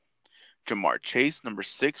Bengals. Jamar Chase number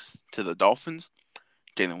 6 to the Dolphins.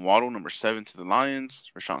 Jalen Waddle number 7 to the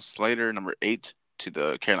Lions. Rashawn Slater number 8 to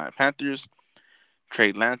the Carolina Panthers.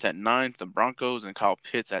 Trey Lance at 9 to the Broncos, and Kyle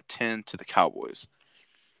Pitts at 10 to the Cowboys.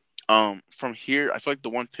 From here, I feel like the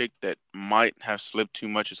one pick that might have slipped too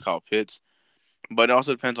much is Kyle Pitts, but it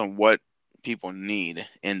also depends on what people need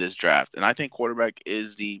in this draft. And I think quarterback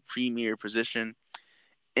is the premier position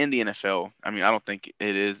in the NFL. I mean, I don't think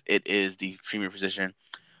it is. It is the premier position.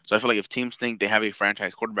 So I feel like if teams think they have a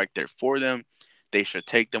franchise quarterback there for them, they should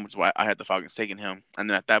take them, which is why I had the Falcons taking him. And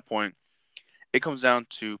then at that point, it comes down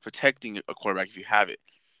to protecting a quarterback if you have it.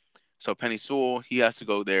 So Penny Sewell, he has to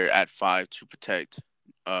go there at 5 to protect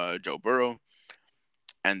Joe Burrow.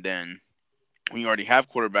 And then when you already have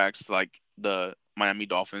quarterbacks like the Miami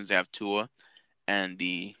Dolphins, they have Tua, and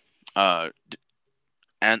the uh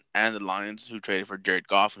and the Lions who traded for Jared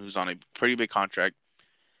Goff, who's on a pretty big contract.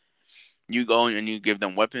 you go and you give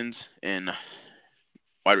them weapons and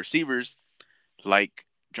wide receivers like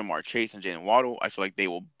Jamar Chase and Jalen Waddle. I feel like they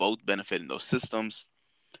will both benefit in those systems.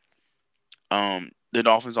 The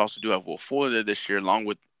Dolphins also do have Will Fuller there this year, along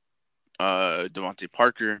with Devontae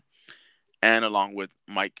Parker and along with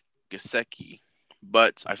Mike Gesicki.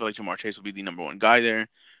 But I feel like Jamar Chase will be the number one guy there,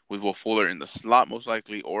 with Will Fuller in the slot most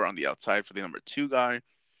likely, or on the outside for the number 2 guy.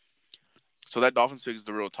 So that Dolphins pick is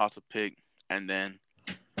the real toss-up pick. And then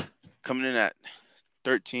coming in at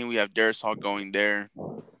 13, we have Darius Hall going there.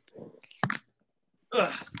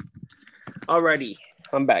 Alrighty,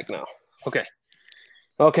 I'm back now.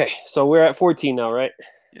 Okay, so we're at 14 now, right?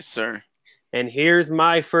 Yes, sir. And here's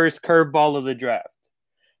my first curveball of the draft.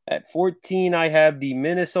 At 14, I have the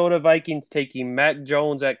Minnesota Vikings taking Mac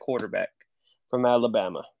Jones at quarterback from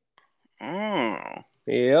Alabama. Oh.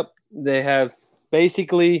 Yep, they have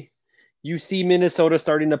basically, you see Minnesota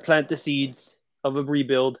starting to plant the seeds of a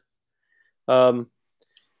rebuild.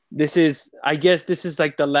 This is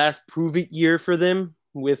like the last prove it year for them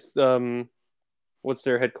with what's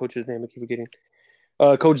their head coach's name? I keep forgetting.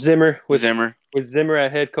 Coach Zimmer with Zimmer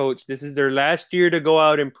at head coach. This is their last year to go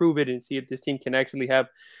out and prove it and see if this team can actually have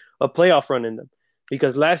a playoff run in them.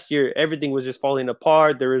 Because last year everything was just falling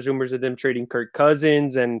apart. There was rumors of them trading Kirk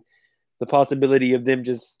Cousins and the possibility of them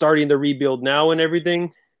just starting the rebuild now and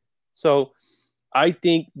everything. So I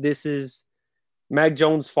think this is Mac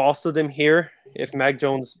Jones falls to them here. If Mac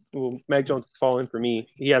Jones has fallen for me.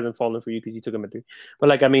 He hasn't fallen for you because you took him at 3.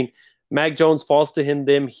 But Mac Jones falls to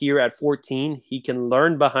them here at 14. He can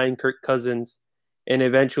learn behind Kirk Cousins and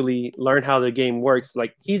eventually learn how the game works.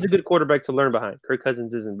 Like, he's a good quarterback to learn behind. Kirk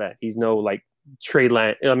Cousins isn't bad. He's no Drew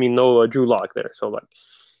Lock there. So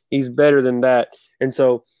he's better than that. And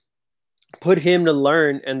so put him to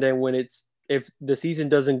learn, and then if the season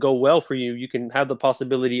doesn't go well for you, you can have the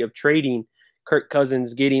possibility of trading Kirk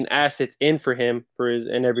Cousins, getting assets in for him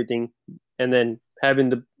and everything, and then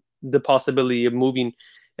having the possibility of moving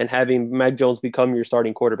and having Mac Jones become your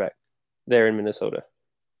starting quarterback there in Minnesota.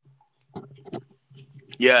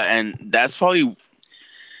 Yeah, and that's probably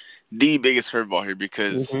the biggest curveball here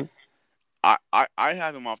because I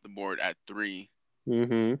have him off the board at 3,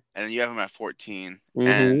 and then you have him at 14,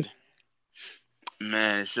 and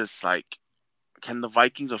man, it's just like, can the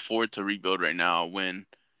Vikings afford to rebuild right now when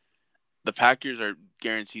the Packers are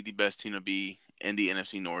guaranteed the best team to be in the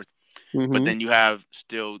NFC North, but then you have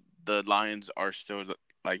still the Lions are still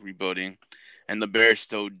rebuilding, and the Bears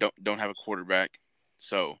still don't have a quarterback.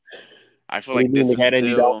 So I feel like this is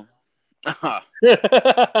still I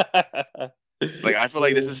feel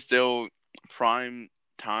like this is still prime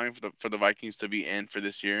time for the Vikings to be in for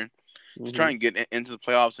this year to try and get into the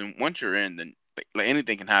playoffs. And once you're in, then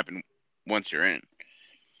anything can happen once you're in.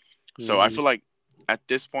 So I feel like at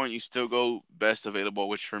this point you still go best available,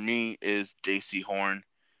 which for me is J.C. Horn.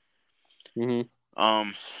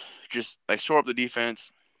 Just shore up the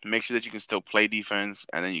defense, make sure that you can still play defense,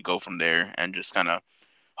 and then you go from there and just kind of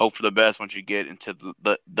hope for the best once you get into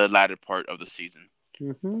the latter part of the season.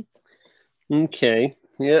 Okay.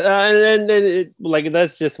 Yeah, and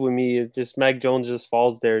that's just with me. It's just Mac Jones just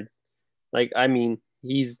falls there.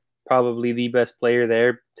 He's probably the best player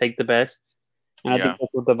there. Take the best. And I think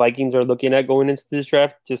that's what the Vikings are looking at going into this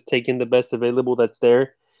draft, just taking the best available that's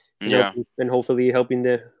there. And hopefully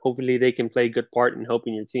they can play a good part in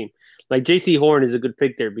helping your team. Like J.C. Horn is a good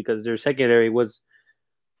pick there because their secondary wasn't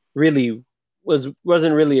really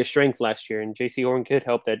a strength last year, and J.C. Horn could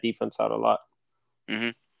help that defense out a lot.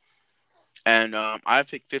 And I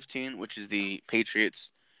picked 15, which is the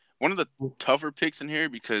Patriots. One of the tougher picks in here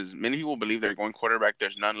because many people believe they're going quarterback.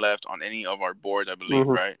 There's none left on any of our boards, I believe,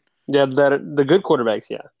 right? Yeah, the good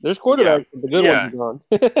quarterbacks, yeah. There's quarterbacks, but the good ones are gone.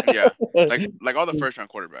 Yeah, like all the first-round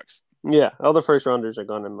quarterbacks. Yeah, all the first-rounders are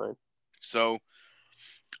gone in mine. So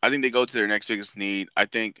I think they go to their next biggest need. I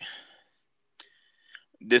think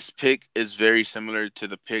this pick is very similar to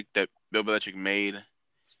the pick that Bill Belichick made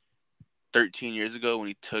 13 years ago when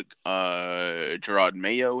he took Gerard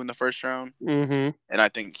Mayo in the first round. And I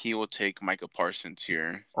think he will take Micah Parsons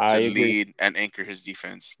here to lead and anchor his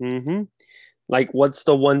defense. What's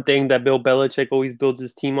the one thing that Bill Belichick always builds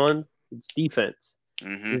his team on? It's defense.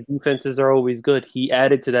 His defenses are always good. He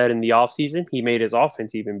added to that in the offseason. He made his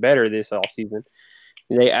offense even better this offseason.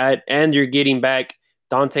 And you're getting back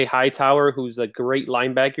Dante Hightower, who's a great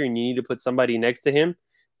linebacker, and you need to put somebody next to him,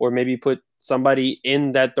 or maybe put somebody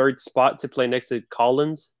in that third spot to play next to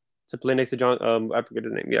Collins, to play next to John. I forget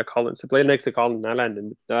his name. Yeah, Collins. To play next to Collins, not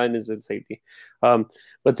Landon. Landon's a safety.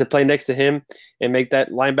 But to play next to him and make that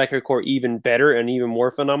linebacker core even better and even more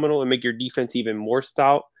phenomenal, and make your defense even more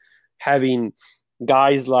stout. Having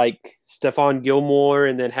guys like Stephon Gilmore,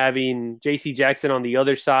 and then having J.C. Jackson on the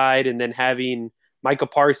other side, and then having Micah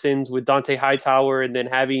Parsons with Dante Hightower, and then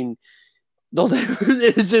having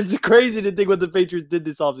it's just crazy to think what the Patriots did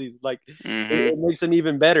this offseason. Like, it makes them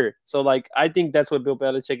even better. So, like, I think that's what Bill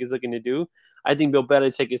Belichick is looking to do. I think Bill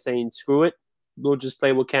Belichick is saying, screw it. We'll just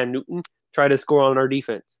play with Cam Newton, try to score on our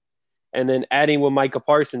defense. And then adding with Micah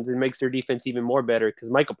Parsons, it makes their defense even more better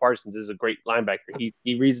because Micah Parsons is a great linebacker.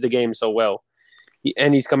 He reads the game so well.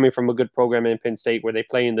 And he's coming from a good program in Penn State where they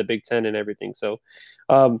play in the Big Ten and everything. So,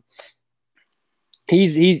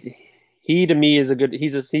 he to me is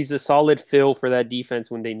he's a solid fill for that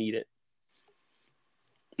defense when they need it.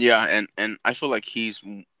 Yeah, and I feel like he's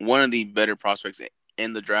one of the better prospects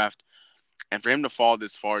in the draft, and for him to fall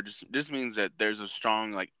this far just means that there's a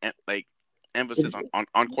strong like emphasis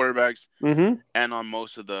on quarterbacks and on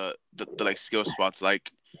most of the like skill spots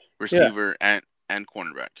like receiver and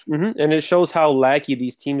cornerback. And it shows how lackey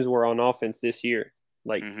these teams were on offense this year.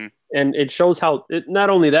 Like, and it shows how not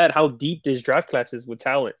only that, how deep this draft class is with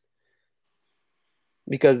talent.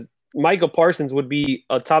 Because Micah Parsons would be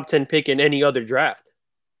a top 10 pick in any other draft.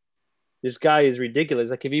 This guy is ridiculous.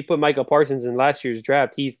 Like, if you put Micah Parsons in last year's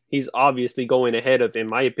draft, he's obviously going ahead of, in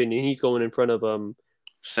my opinion, he's going in front of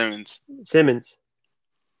Simmons.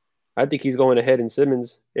 I think he's going ahead in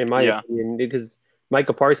Simmons, in my opinion, because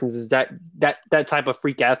Micah Parsons is that type of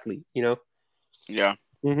freak athlete, you know? Yeah.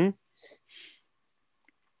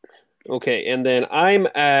 Okay, and then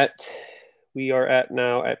we are at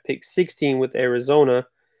now at pick 16 with Arizona.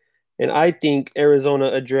 And I think Arizona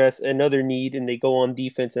address another need and they go on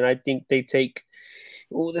defense. And I think they take,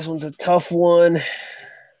 this one's a tough one.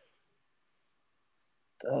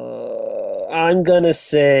 I'm going to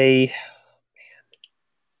say,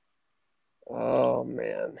 I'm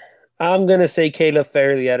going to say Caleb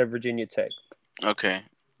Farley out of Virginia Tech. Okay.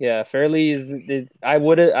 Yeah, Farley is I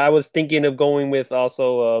was thinking of going with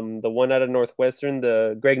also the one out of Northwestern,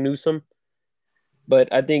 the Greg Newsome.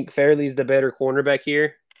 But I think Farley's the better cornerback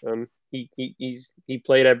here. He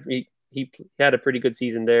played he had a pretty good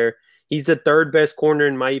season there. He's the third best corner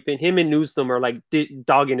in my opinion. Him and Newsome are like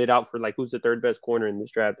dogging it out for like who's the third best corner in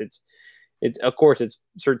this draft. It's of course it's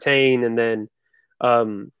Surtain and then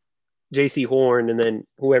J.C. Horn and then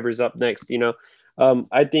whoever's up next. You know,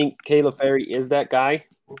 I think Caleb Farley is that guy.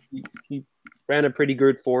 He ran a pretty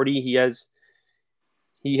good 40. He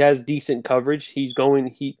has decent coverage. He's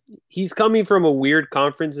coming from a weird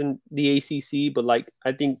conference in the ACC, but like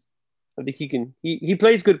I think he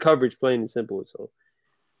plays good coverage, plain and simple. So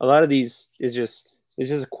a lot of these is just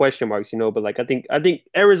question marks, you know. But like I think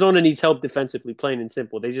Arizona needs help defensively, plain and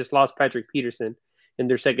simple. They just lost Patrick Peterson in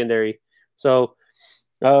their secondary, so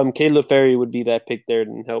Caleb Farley would be that pick there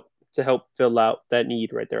and help fill out that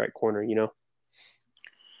need right there at corner, you know.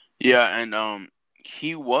 Yeah, and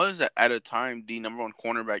he was at a time the number one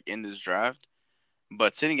cornerback in this draft,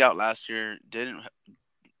 but sitting out last year didn't.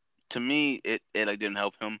 To me, it like didn't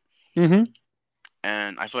help him.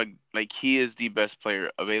 And I feel like he is the best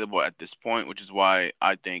player available at this point, which is why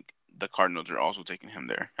I think the Cardinals are also taking him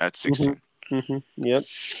there at 16. Yep.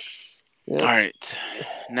 All right,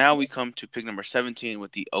 now we come to pick number 17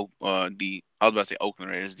 with the I was about to say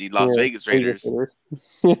Oakland Raiders, the Las Vegas Raiders.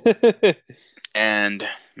 And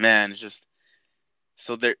man, it's just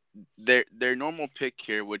so their normal pick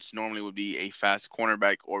here, which normally would be a fast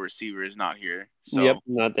cornerback or receiver, is not here. So, yep,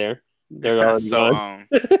 not there. They're already gone.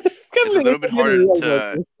 It's a little bit harder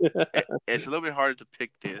to it's a little bit harder to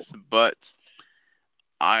pick this, but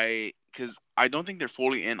because I don't think they're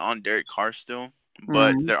fully in on Derek Carr still,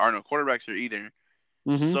 but there are no quarterbacks here either.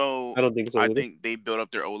 So I don't think so. I think they built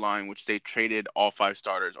up their O-line, which they traded all 5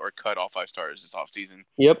 starters or cut all 5 starters this offseason.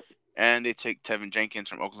 Yep. And they take Tevin Jenkins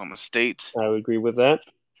from Oklahoma State. I would agree with that.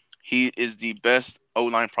 He is the best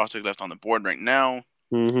O-line prospect left on the board right now.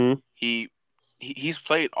 He's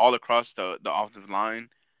played all across the offensive line,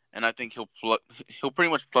 and I think he'll pretty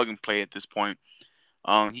much plug and play at this point.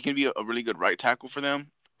 He can be a really good right tackle for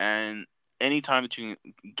them, and anytime that you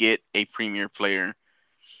can get a premier player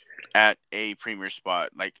at a premier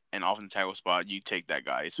spot, like an offensive tackle spot, you take that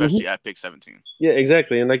guy, especially at pick 17. Yeah,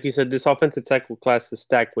 exactly. And like you said, this offensive tackle class is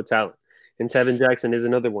stacked with talent, and Tevin Jackson is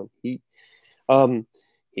another one.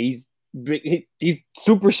 He's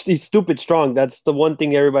stupid strong. That's the one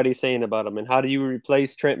thing everybody's saying about him. And how do you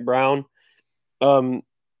replace Trent Brown?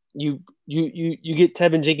 You get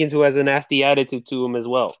Tevin Jenkins, who has a nasty attitude to him as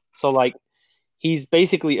well. So like, he's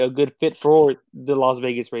basically a good fit for the Las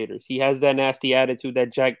Vegas Raiders. He has that nasty attitude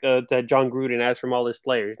that John Gruden has from all his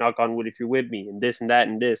players. Knock on wood if you're with me, and this and that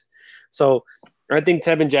and this. So I think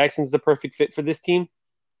Tevin Jackson's the perfect fit for this team.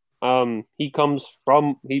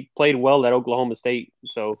 He played well at Oklahoma State,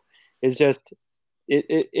 so it's just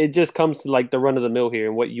it just comes to like the run of the mill here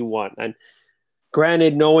and what you want. And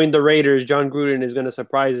granted, knowing the Raiders, John Gruden is going to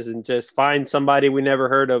surprise us and just find somebody we never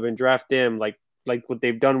heard of and draft them, like what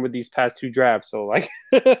they've done with these past two drafts. So like,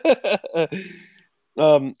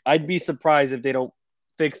 I'd be surprised if they don't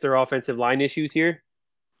fix their offensive line issues here,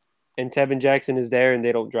 and Tevin Jackson is there, and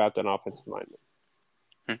they don't draft an offensive lineman.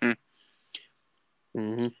 Hmm.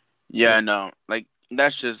 Mm-hmm. Yeah, no, like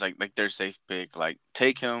that's just like their safe pick. Like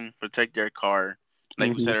take him, protect Derek Carr. Like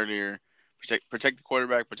we Mm-hmm. said earlier, protect the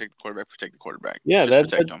quarterback, protect the quarterback, protect the quarterback. Yeah, Just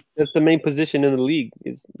protect him. that's the main position in the league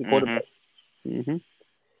is the Hmm. quarterback. Mm-hmm.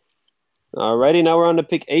 Alrighty, now we're on to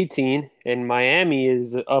pick 18, and Miami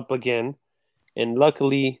is up again. And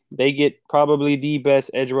luckily, they get probably the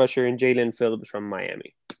best edge rusher in Jalen Phillips from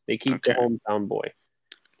Miami. They keep the Okay. hometown boy.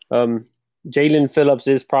 Um, Jalen Phillips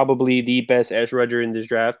is probably the best edge rusher in this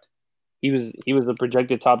draft. He was a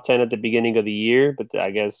projected top 10 at the beginning of the year, but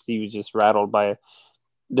I guess he was just rattled by.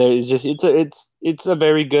 There's just it's a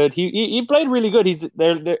very good. He played really good. He's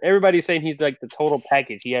there. Everybody's saying he's like the total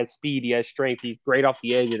package. He has speed. He has strength. He's great off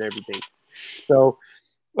the edge and everything. So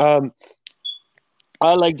um,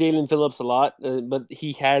 I like Jalen Phillips a lot, but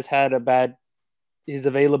he has had a bad. His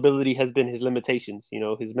availability has been his limitations. You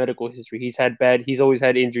know, his medical history. He's always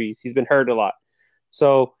had injuries. He's been hurt a lot.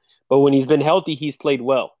 So, but when he's been healthy, he's played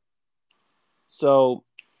well. So,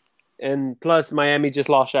 and plus Miami just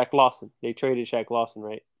lost Shaq Lawson. They traded Shaq Lawson,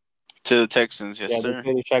 right? To the Texans, yes, Yeah, they sir.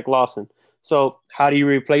 traded Shaq Lawson. So, how do you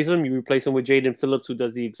replace him? You replace him with Jaden Phillips, who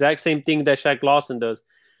does the exact same thing that Shaq Lawson does,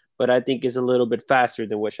 but I think is a little bit faster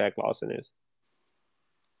than what Shaq Lawson is.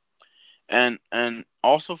 And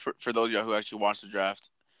also for those of y'all who actually watched the draft,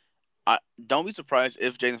 I don't be surprised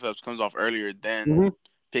if Jalen Phillips comes off earlier than Mm-hmm.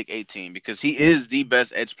 pick 18 because he is the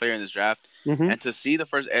best edge player in this draft. Mm-hmm. And to see the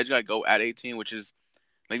first edge guy go at 18, which is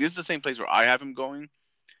like this is the same place where I have him going,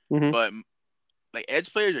 Mm-hmm. but like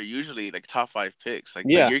edge players are usually like top 5 picks. Like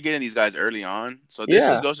Yeah. you're getting these guys early on, so this just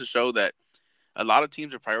Yeah. goes to show that a lot of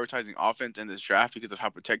teams are prioritizing offense in this draft because of how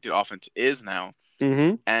protected offense is now,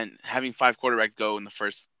 Mm-hmm. and having 5 quarterbacks go in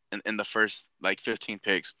the first like 15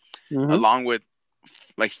 picks, Mm-hmm. along with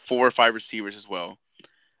like 4 or 5 receivers as well,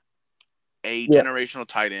 a Yeah. generational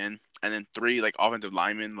tight end, and then 3 like offensive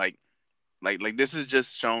linemen. Like this is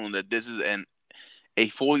just shown that this is a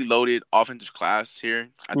fully loaded offensive class here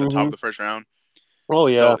at the top Mm-hmm. of the first round. Oh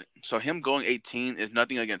yeah. So him going 18 is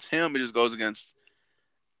nothing against him. It just goes against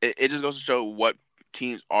it just goes to show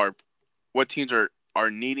teams are what teams are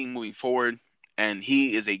needing moving forward. And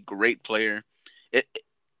he is a great player. It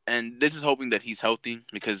and this is hoping that he's healthy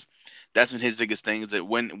because that's been his biggest thing is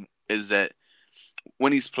that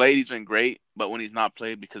when he's played he's been great, but when he's not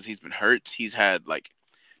played because he's been hurt, he's had like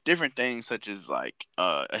different things such as like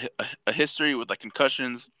a history with like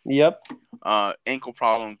concussions, Yep. ankle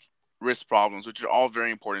problems, wrist problems, which are all very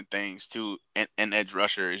important things to an edge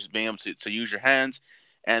rusher is being able to use your hands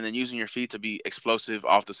and then using your feet to be explosive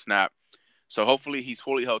off the snap. So hopefully he's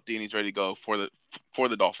fully healthy and he's ready to go for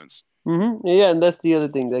the Dolphins. Mm-hmm. Yeah, and that's the other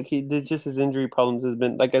thing. Like just his injury problems has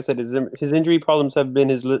been, like I said, his injury problems have been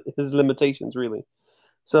his limitations really.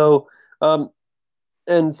 So, um,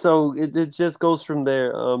 and so it just goes from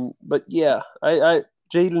there. But yeah, I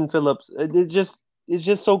Jaden Phillips, it's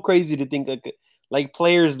just so crazy to think like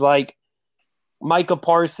players like Micah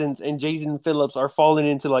Parsons and Jaden Phillips are falling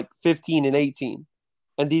into like 15 and 18,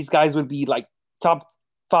 and these guys would be like top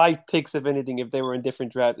 5 picks if anything if they were in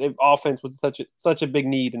different drafts. If offense was such a big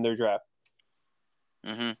need in their draft.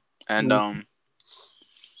 Hmm. And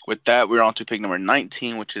with that, we're on to pick number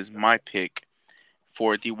 19, which is my pick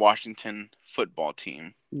for the Washington football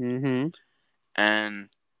team. Mm-hmm. And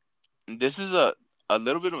this is a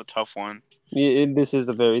little bit of a tough one. Yeah, this is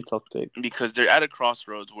a very tough pick because they're at a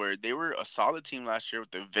crossroads where they were a solid team last year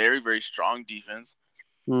with a very, very strong defense.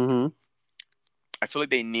 Mm-hmm. I feel like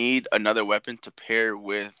they need another weapon to pair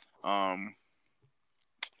with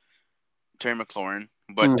Terry McLaurin,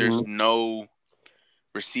 but there's Mm-hmm. no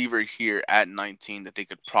receiver here at 19 that they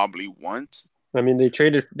could probably want. I mean, they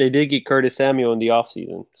did get Curtis Samuel in the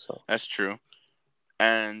offseason, so. That's true.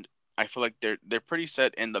 And I feel like they're pretty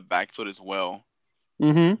set in the backfield as well.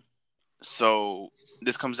 Mm-hmm. So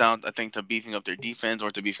this comes down, I think, to beefing up their defense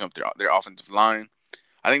or to beefing up their offensive line.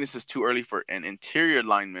 I think this is too early for an interior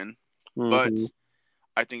lineman, but Mm-hmm.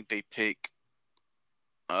 I think they pick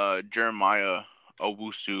Jeremiah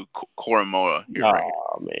Owusu Koromoa here, right?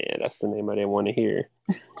 Oh man, that's the name I didn't want to hear.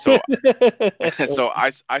 So, so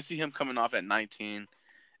I see him coming off at 19.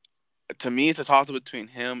 To me, it's a toss up between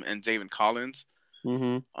him and David Collins.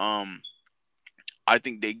 Mm-hmm. Um, I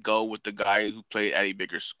think they go with the guy who played at a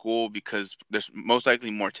bigger school because there's most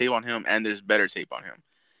likely more tape on him and there's better tape on him.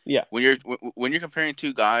 Yeah. When you're comparing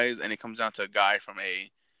two guys and it comes down to a guy from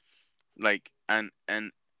a like and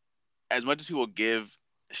as much as people give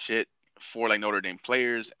shit for like Notre Dame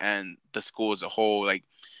players and the school as a whole, like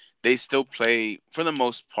they still play for the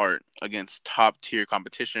most part against top tier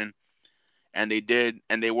competition, and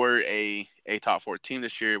they were a top 4 team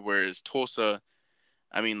this year. Whereas Tulsa,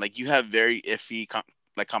 I mean, like you have very iffy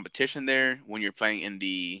competition there when you're playing in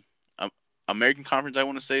the American Conference. I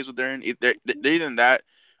want to say is what they're in. They're either in that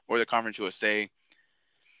or the Conference USA.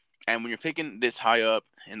 And when you're picking this high up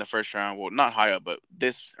in the first round, well, not high up, but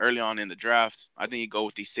this early on in the draft, I think you go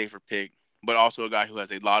with the safer pick, but also a guy who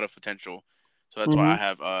has a lot of potential. So that's why I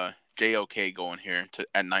Mm-hmm. have JOK going here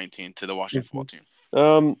at 19 to the Washington football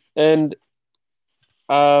team. And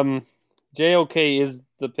JOK is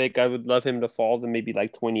the pick. I would love him to fall to maybe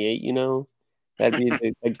like 28. That'd be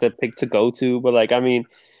the pick to go to. But like, I mean,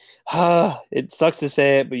 it sucks to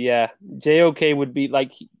say it, but yeah, JOK would be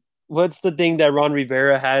like. What's the thing that Ron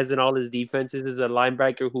Rivera has in all his defenses is a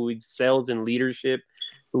linebacker who excels in leadership,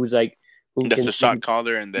 who's like who That's can a shot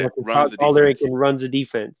caller and that that's a runs top the caller and defense. can runs the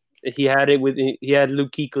defense. He had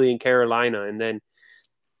Luke Kuechly in Carolina, and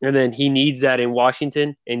then he needs that in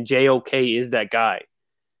Washington, and JOK is that guy.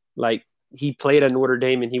 Like he played at Notre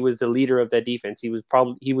Dame and he was the leader of that defense. He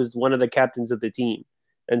was one of the captains of the team.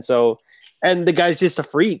 And the guy's just a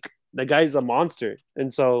freak. The guy's a monster.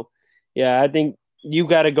 And so yeah, I think you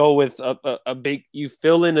got to go with a big you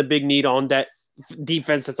fill in a big need on that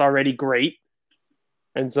defense that's already great.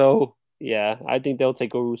 And so yeah, I think they'll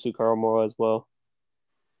take Owusu Karamora as well.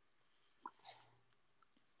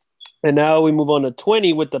 And now we move on to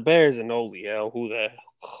 20 with the Bears, and holy hell,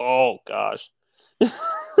 oh gosh.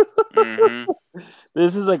 Mm-hmm.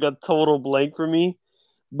 This is like a total blank for me.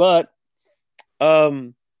 But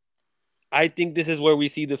um I think this is where we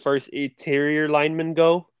see the first interior lineman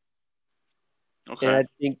go. Okay. And I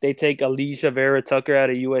think they take Alicia Vera Tucker out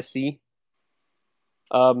of USC.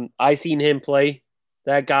 I seen him play.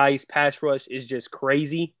 That guy's pass rush is just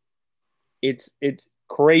crazy. It's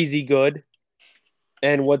crazy good.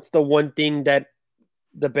 And what's the one thing that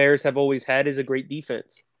the Bears have always had is a great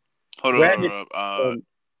defense. Hold on. Granted, Hold on. um,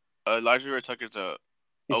 Elijah Tucker's a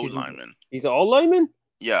O he's, lineman. he's an all lineman.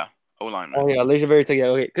 Yeah, O Oh lineman. yeah, Elijah Vera Tucker. Yeah,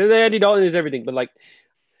 okay, because Andy Dalton is everything, but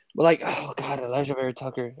oh god, Elijah Vera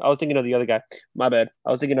Tucker. I was thinking of the other guy. My bad. I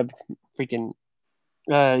was thinking of freaking.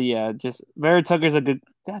 Yeah, just Vera Tucker's a good.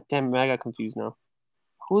 God damn, I got confused now.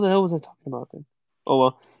 Who the hell was I talking about then? Oh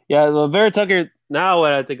well, yeah, well, Vera Tucker. Now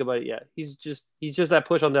when I think about it, yeah, he's just that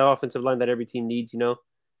push on the offensive line that every team needs,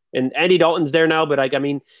 And Andy Dalton's there now, but I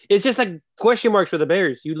mean, it's just like question marks for the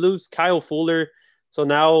Bears. You lose Kyle Fuller, so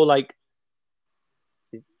now like,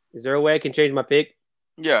 is there a way I can change my pick?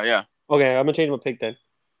 Yeah. Okay, I'm gonna change my pick then.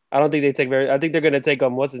 I don't think they take I think they're gonna take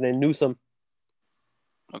what's his name, Newsome.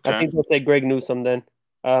 I Okay. think they'll take Greg Newsome then.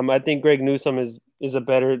 I think Greg Newsome is a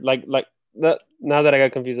better now that I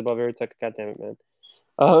got confused about Veritek. God damn it, man.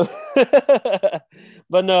 Uh,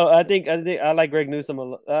 but no, I think I like Greg Newsome a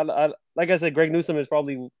lot. Like I said, Greg Newsome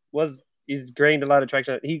he's gained a lot of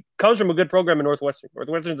traction. He comes from a good program in Northwestern.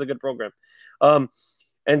 Northwestern's a good program,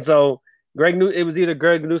 and so it was either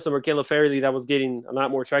Greg Newsome or Caleb Farley that was getting a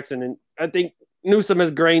lot more traction. And I think Newsome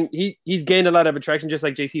has he's gained a lot of attraction, just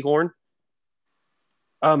like J.C. Horn.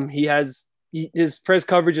 His press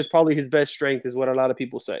coverage is probably his best strength, is what a lot of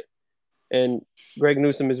people say. And Greg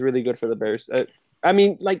Newsome is really good for the Bears. I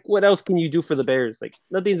mean, like, what else can you do for the Bears? Like,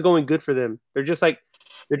 nothing's going good for them. They're just like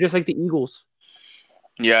the Eagles.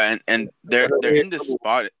 Yeah, and they're in this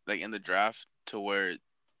spot like in the draft to where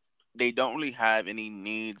they don't really have any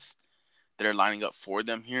needs that are lining up for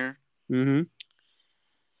them here. Mm-hmm.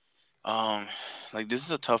 Like this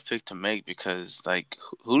is a tough pick to make because like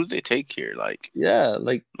who do they take here? Like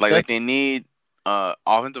they need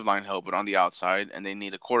offensive line help, but on the outside, and they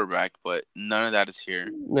need a quarterback, but none of that is here.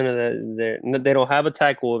 None of that is there. No, they don't have a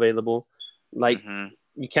tackle available. Like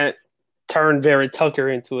you can't turn Vera Tucker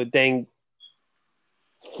into a dang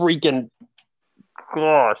freaking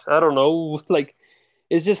gosh. I don't know. Like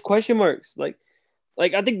it's just question marks. Like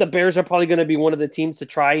I think the Bears are probably going to be one of the teams to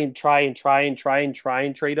try and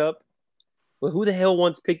trade up. But who the hell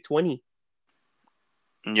wants pick 20?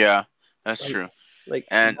 Yeah, that's true. Like,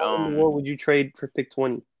 and what in the world would you trade for pick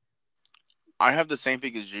 20? I have the same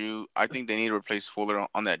pick as you. I think they need to replace Fuller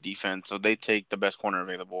on that defense, so they take the best corner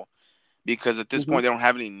available. Because at this point, they don't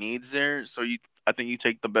have any needs there. So I think you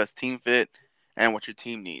take the best team fit and what your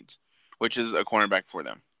team needs, which is a cornerback for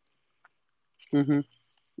them. Mm-hmm.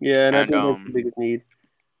 Yeah, and I think that's the biggest need.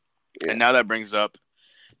 Yeah. And now that brings up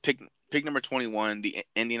pick pick number 21, the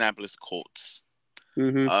Indianapolis Colts.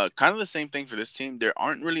 Mm-hmm. Kind of the same thing for this team. There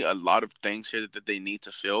aren't really a lot of things here that they need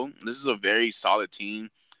to fill. This is a very solid team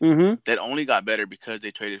Mm-hmm. that only got better because they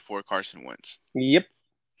traded for Carson Wentz. Yep.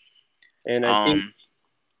 And I think, Um,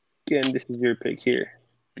 again, this is your pick here.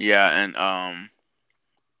 yeah, and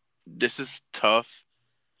this is tough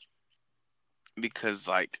because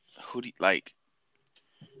like who do you, like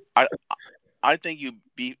I I think you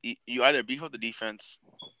either beef up the defense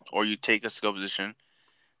or you take a skill position.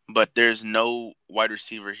 But there's no wide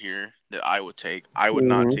receiver here that I would take. I would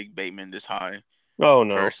not Mm-hmm. take Bateman this high, Oh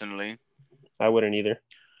no, personally. I wouldn't either.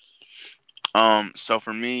 So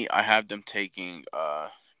for me, I have them taking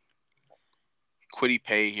Kwity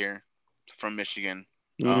Paye here from Michigan.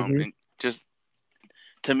 Mm-hmm. And just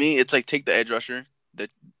to me, it's like take the edge rusher.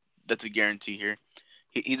 That's a guarantee here.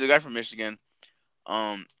 He's a guy from Michigan.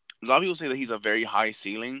 A lot of people say that he's a very high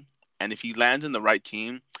ceiling, and if he lands in the right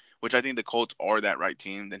team, which I think the Colts are that right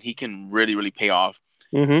team, then he can really, really pay off.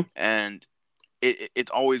 Mm-hmm. And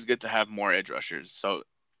it's always good to have more edge rushers. So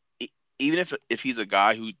even if he's a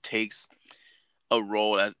guy who takes a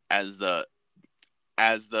role as the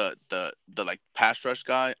like pass rush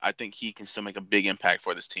guy, I think he can still make a big impact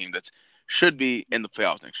for this team that should be in the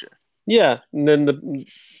playoffs next year. Yeah, and then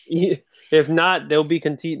if not, they'll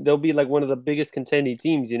be like one of the biggest contending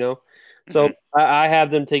teams, you know. So Mm-hmm. I have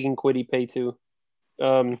them taking Kwity Paye too.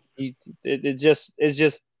 It's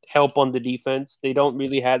just help on the defense. They didn't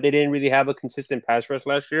really have a consistent pass rush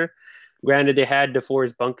last year. Granted, they had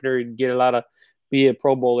DeForest Buckner be a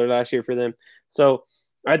Pro Bowler last year for them. So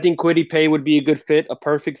I think Kwity Paye would be a good fit, a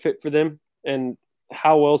perfect fit for them. And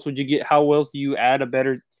how else would you get? How else do you add a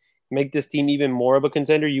better, make this team even more of a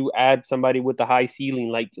contender? You add somebody with the high ceiling,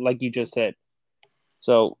 like you just said.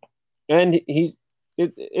 So, and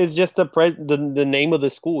it's just the name of the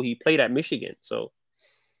school. He played at Michigan, so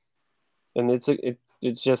and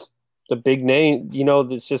it's just the big name. You know,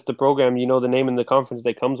 it's just the program. You know, the name and the conference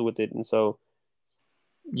that comes with it, and so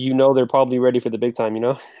you know they're probably ready for the big time. You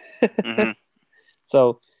know, Mm-hmm.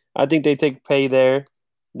 so I think they take Pay there.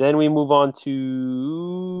 Then we move on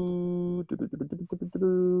to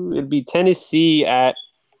it'd be Tennessee at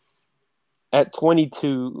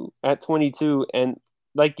 22 and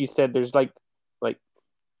like you said there's like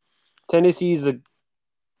Tennessee's a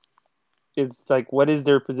it's like what is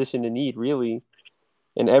their position in need really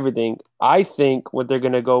and everything. I think what they're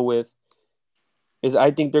going to go with is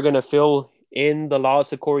I think they're going to fill in the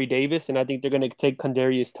loss of Corey Davis, and I think they're going to take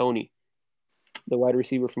Kadarius Toney, the wide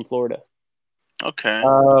receiver from Florida. Okay.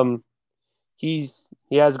 Um, he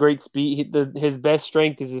has great speed. His best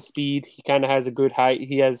strength is his speed. He kind of has a good height.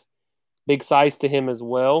 He has big size to him as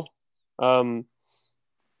well. Um,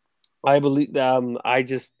 I believe. I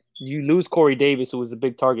just you lose Corey Davis, who was a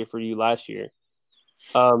big target for you last year.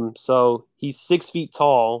 So he's 6 feet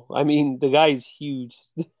tall. I mean, the guy is huge,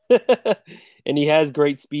 and he has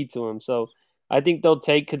great speed to him. So I think they'll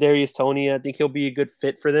take Kadarius Toney. I think he'll be a good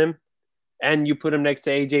fit for them. And you put him next to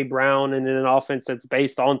AJ Brown and in an offense that's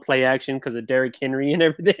based on play action because of Derrick Henry and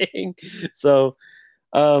everything. So,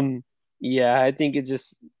 um, yeah, I think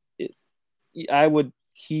I would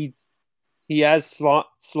he has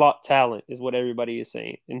slot talent is what everybody is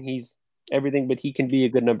saying, and he's everything, but he can be a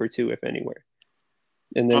good number two if anywhere.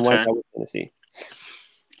 And then why Okay. not with Tennessee?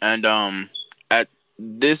 And at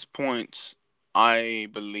this point, I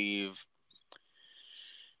believe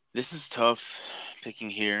this is tough picking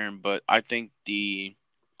here, but I think the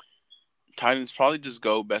Titans probably just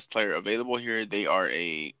go best player available here. They are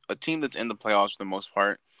a team that's in the playoffs for the most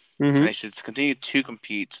part, and Mm-hmm. they should continue to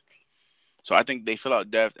compete. So I think they fill out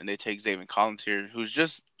depth and they take Zaven Collins here, who's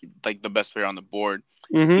just like the best player on the board.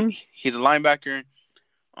 Mm-hmm. He's a linebacker,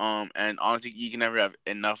 and honestly, you can never have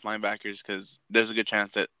enough linebackers because there's a good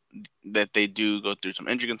chance that they do go through some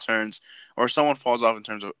injury concerns or someone falls off in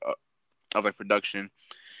terms of like production.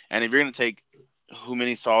 And if you're gonna take who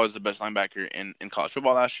many saw as the best linebacker in college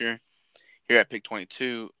football last year, here at pick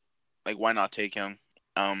 22, like why not take him?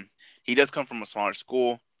 He does come from a smaller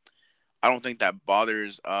school. I don't think that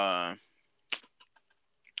bothers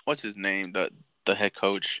what's his name, the head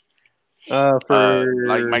coach, like For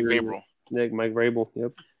Mike Vrabel, Nick Mike Vrabel.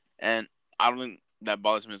 Yep. and I don't think that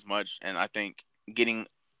bothers him as much. And I think getting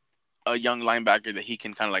a young linebacker that he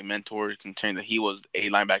can kind of like mentor, considering that he was a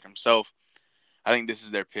linebacker himself. I think this is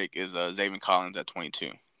their pick is Zaven Collins at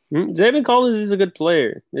 22. Zaven Collins is a good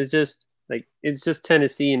player. It's just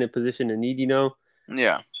Tennessee in a position of need, you know.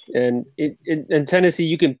 Yeah, And in Tennessee,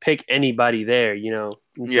 you can pick anybody there, you know.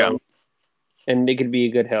 And yeah. so and it could be a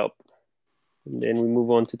good help. And then we move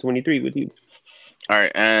on to 23 with you. All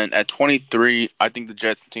right, and at 23, I think the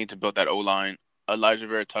Jets continue to build that O line. Elijah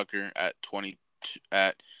Vera Tucker at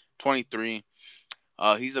 23.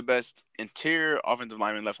 He's the best interior offensive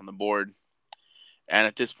lineman left on the board. And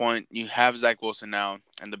at this point, you have Zach Wilson now.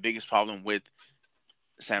 And the biggest problem with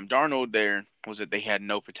Sam Darnold there was that they had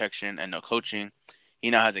no protection and no coaching. He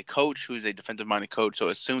now has a coach who's a defensive-minded coach, so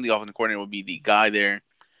assume the offensive coordinator will be the guy there.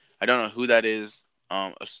 I don't know who that is.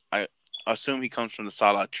 I assume he comes from the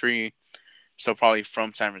Saleh tree, so probably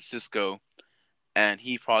from San Francisco, and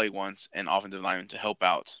he probably wants an offensive lineman to help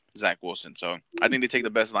out Zach Wilson. So I think they take the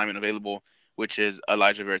best lineman available, which is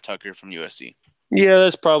Elijah Vera Tucker from USC. Yeah,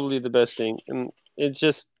 that's probably the best thing, and it's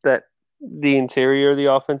just that the interior of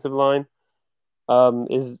the offensive line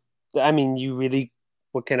is. I mean, you really.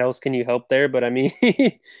 What else can you help there? But I mean,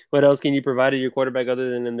 what else can you provide to your quarterback other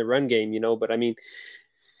than in the run game? But I mean,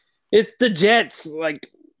 it's the Jets.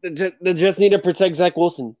 Like the Jets need to protect Zach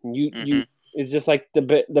Wilson. You. It's just like the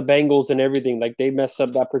Bengals and everything. Like they messed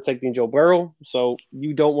up by protecting Joe Burrow, so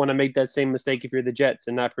you don't want to make that same mistake if you're the Jets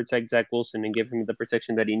and not protect Zach Wilson and give him the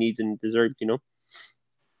protection that he needs and deserves. And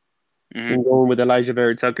going with Elijah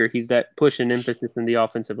Vera Tucker, he's that push and emphasis in the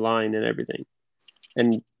offensive line and everything.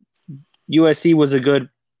 And USC was a good.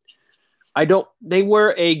 They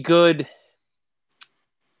weren't a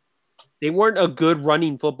good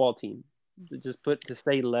running football team. To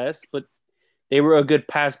say less, but they were a good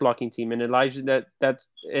pass blocking team, and Elijah. That's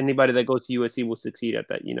anybody that goes to USC will succeed at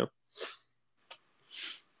that.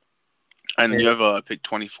 And you have pick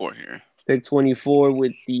 24 here. Pick 24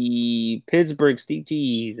 with the Pittsburgh Steelers.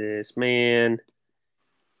 Jesus, man.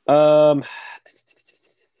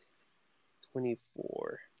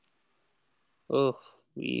 24. Oh,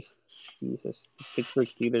 Jesus. Pittsburgh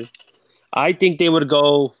Steelers. I think they would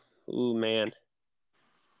go. Ooh, man.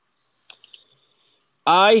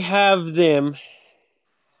 I have them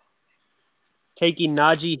taking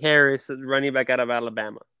Najee Harris, running back out of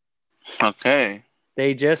Alabama. Okay.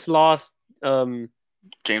 They just lost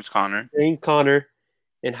James Conner.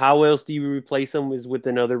 And how else do you replace him is with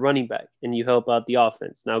another running back, and you help out the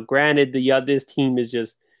offense. Now, granted, this team is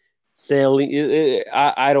just sailing.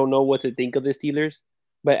 I don't know what to think of the Steelers,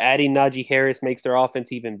 but adding Najee Harris makes their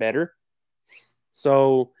offense even better.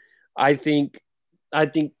 So I think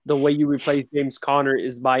the way you replace James Conner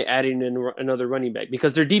is by adding in another running back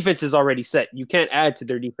because their defense is already set. You can't add to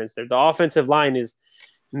their defense there. The offensive line is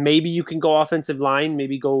maybe you can go offensive line,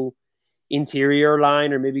 maybe go interior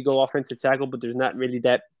line, or maybe go offensive tackle, but there's not really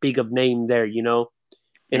that big of name there, And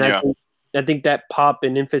yeah. I think that pop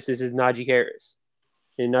and emphasis is Najee Harris.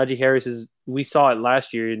 And Najee Harris we saw it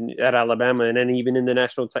last year at Alabama, and then even in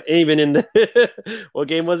the even in the what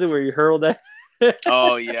game was it where you hurled that?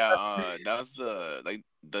 Oh yeah, that was the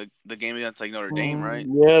game against Notre Dame, right?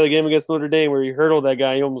 Yeah, the game against Notre Dame where you hurdled that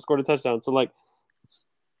guy, he almost scored a touchdown. So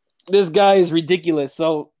this guy is ridiculous.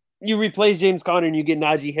 So you replace James Conner and you get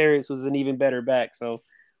Najee Harris, who's an even better back. So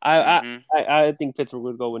I think Pittsburgh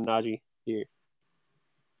would go with Najee here.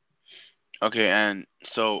 Okay, and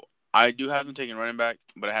so I do have them taking running back,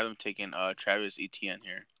 but I have them taking Travis Etienne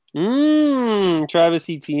here. Travis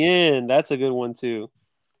Etienne, that's a good one too.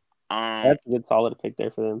 That's a good solid pick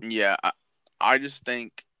there for them. Yeah, I just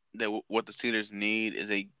think that what the Steelers need is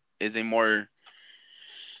a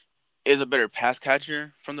better pass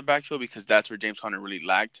catcher from the backfield because that's where James Conner really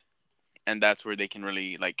lacked, and that's where they can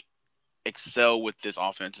really excel with this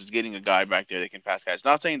offense is getting a guy back there that can pass catch.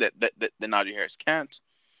 Not saying that Najee Harris can't,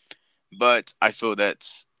 but I feel that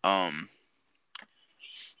I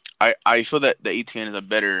feel that the Etienne is a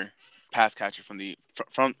better pass catcher from the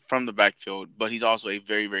backfield, but he's also a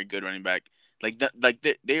very, very good running back.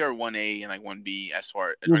 They are 1A and 1B as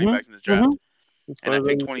far as running backs in this draft. And at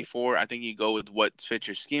pick 24, I think you go with what fits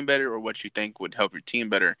your scheme better or what you think would help your team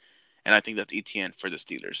better, and I think that's Etienne for the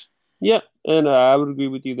Steelers. Yeah, and I would agree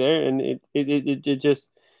with you there. And it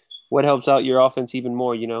just what helps out your offense even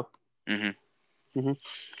more,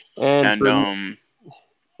 And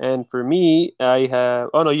for me, I have.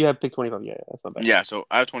 Oh no, you have pick 25. Yeah, that's not bad. Yeah, so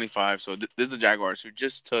I have 25. So this is the Jaguars who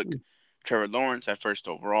just took Trevor Lawrence at first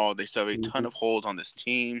overall. They still have a ton of holes on this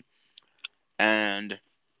team, and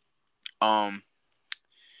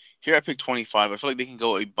here at pick 25, I feel like they can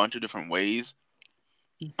go a bunch of different ways.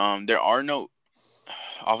 There are no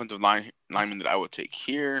offensive linemen that I would take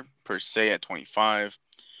here per se at 25.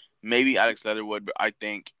 Maybe Alex Leatherwood, but I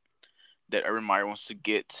think that Urban Meyer wants to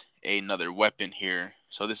get another weapon here.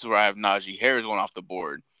 So this is where I have Najee Harris going off the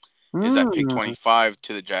board. Is at pick 25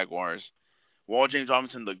 to the Jaguars. While James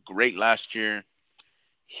Robinson looked great last year,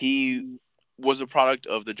 he was a product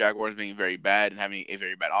of the Jaguars being very bad and having a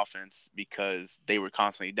very bad offense because they were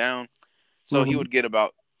constantly down. So he would get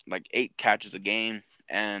about 8 catches a game,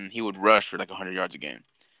 and he would rush for 100 yards a game.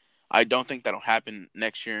 I don't think that'll happen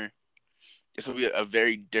next year. This will be a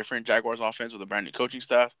very different Jaguars offense with a brand new coaching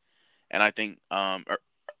staff, and I think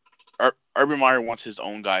Urban Meyer wants his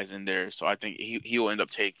own guys in there, so I think he will end up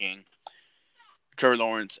taking Trevor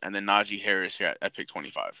Lawrence and then Najee Harris here at pick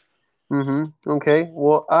 25. Okay.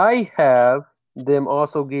 Well, I have them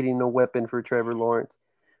also getting a weapon for Trevor Lawrence,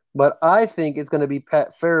 but I think it's going to be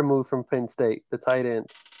Pat Fairmouth from Penn State, the tight end,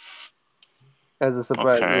 as a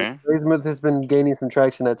surprise. Okay. Fairmouth has been gaining some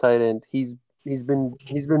traction at tight end. He's been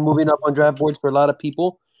moving up on draft boards for a lot of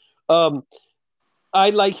people. Um, I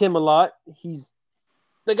like him a lot.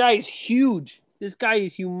 The guy is huge. This guy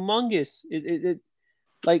is humongous.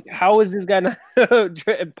 Like, how is this guy not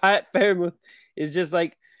Pat Fairmouth is just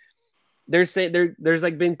like they're saying there's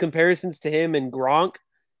like been comparisons to him and Gronk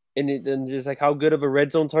and just like how good of a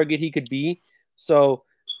red zone target he could be. So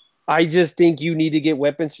I just think you need to get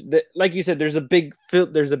weapons. Like you said, there's a big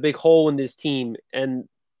hole in this team, and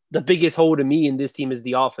the biggest hole to me in this team is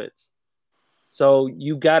the offense. So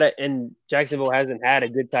you gotta, and Jacksonville hasn't had a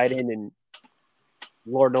good tight end in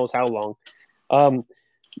Lord knows how long.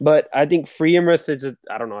 But I think Freiermuth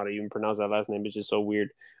I don't know how to even pronounce that last name. It's just so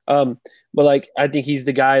weird. But like I think he's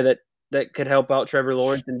the guy that could help out Trevor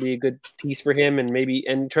Lawrence and be a good piece for him.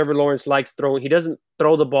 And Trevor Lawrence likes throwing. He doesn't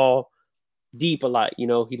throw the ball deep a lot.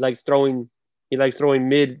 He likes throwing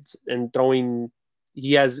mids and throwing.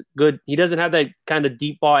 He doesn't have that kind of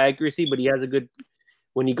deep ball accuracy, but he has a good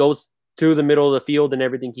when he goes through the middle of the field and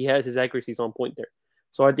everything. His accuracy is on point there.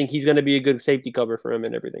 So I think he's going to be a good safety cover for him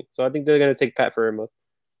and everything. So I think they're going to take Pat Fairmouth.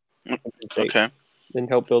 Okay. And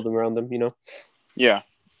help build around them, Yeah.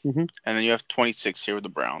 And then you have 26 here with the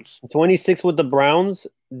Browns. 26 with the Browns.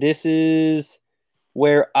 This is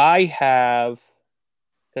where I have,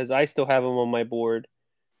 because I still have him on my board,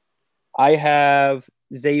 I have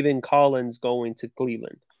Zaven Collins going to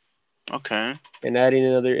Cleveland. Okay. And adding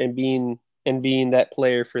another and being that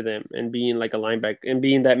player for them and being like a linebacker and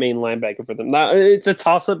being that main linebacker for them. Now it's a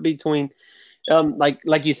toss up between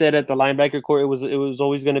like you said at the linebacker court, it was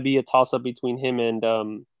always going to be a toss up between him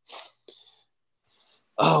and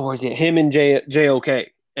where's it? Him and JOK.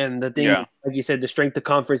 And the thing, like you said, the strength of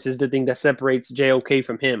conference is the thing that separates JOK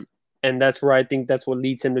from him, and that's where I think that's what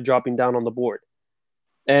leads him to dropping down on the board.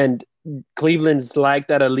 And Cleveland's like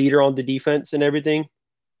that a leader on the defense and everything.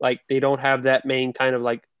 Like they don't have that main kind of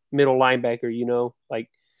like middle linebacker, like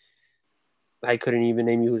I couldn't even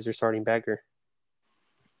name you who's their starting backer.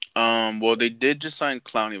 Well, they did just sign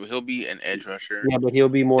Clowney, but he'll be an edge rusher. Yeah, but he'll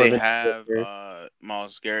be more. They have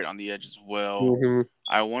Myles Garrett on the edge as well.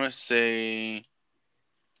 I want to say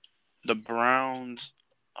the Browns.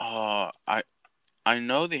 I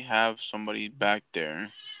know they have somebody back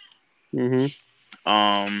there.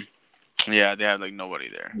 Yeah, they have like nobody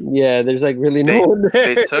there. Yeah, there's like really no one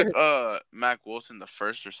there. They took Mac Wilson the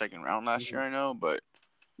first or second round last year, I know, but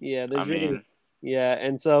yeah,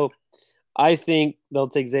 and so I think they'll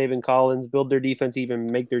take Zaven Collins, build their defense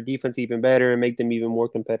make their defense even better, and make them even more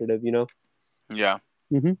competitive. Yeah.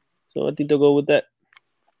 So I think they'll go with that.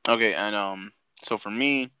 Okay, and so for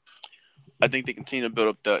me, I think they continue to build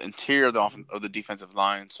up the interior of the defensive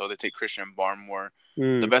line. So they take Christian Barmore,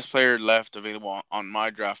 the best player left available on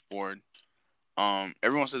my draft board.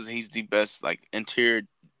 Everyone says he's the best like interior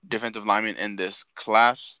defensive lineman in this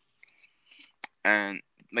class, and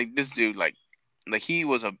like this dude, like he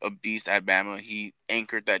was a beast at Bama. He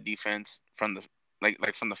anchored that defense from the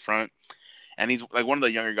from the front, and he's like one of the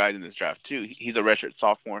younger guys in this draft too. He's a redshirt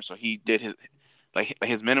sophomore, so he did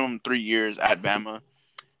his minimum 3 years at Bama,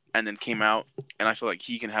 and then came out. And I feel like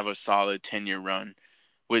he can have a solid 10-year run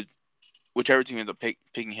with whichever team ends up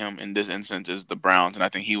picking him in this instance is the Browns, and I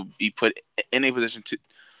think he will be put in a position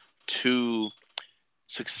to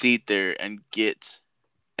succeed there and get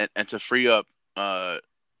and to free up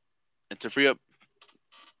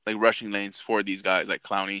like rushing lanes for these guys like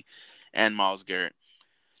Clowney and Myles Garrett.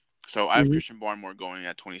 So I have Christian Barmore going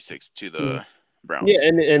at 26 to the Browns. Yeah,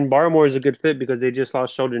 and Barmore is a good fit because they just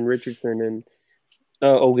lost Sheldon Richardson and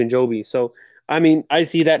Ogunjobi. So I mean, I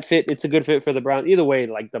see that fit. It's a good fit for the Browns. Either way,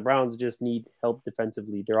 like the Browns just need help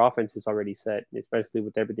defensively. Their offense is already set, especially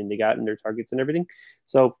with everything they got and their targets and everything.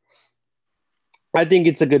 So I think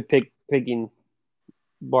it's a good picking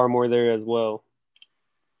Barmore there as well.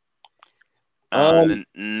 Then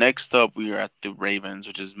next up, we are at the Ravens,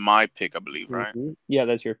 which is my pick, I believe, right? Yeah,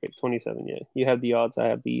 that's your pick, 27. Yeah, you have the odds, I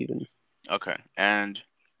have the evens. Okay, and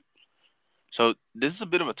so this is a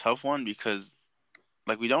bit of a tough one because,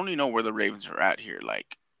 like, we don't really know where the Ravens are at here.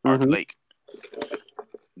 Like, like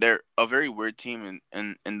they're a very weird team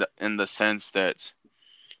in the sense that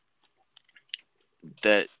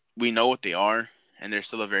we know what they are, and they're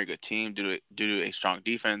still a very good team due to a strong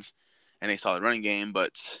defense. and a solid running game.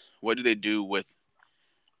 But what do they do with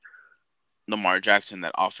Lamar Jackson,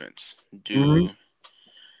 that offense? Mm-hmm. Do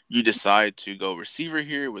you decide to go receiver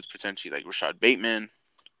here with potentially like Rashad Bateman?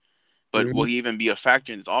 But will Mm-hmm. he even be a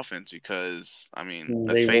factor in this offense? Because I mean,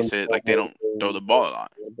 let's They run face it, like they don't throw the ball a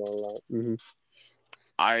lot. the ball a lot. Mm-hmm.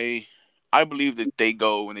 I I believe that they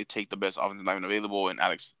go when they take the best offensive lineman available and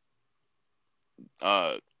Alex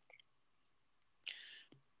uh,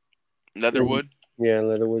 Leatherwood. Yeah,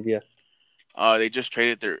 Leatherwood. Yeah. They just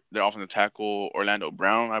traded their offensive tackle Orlando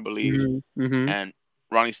Brown, I believe, Mm-hmm. Mm-hmm. and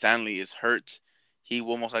Ronnie Stanley is hurt. He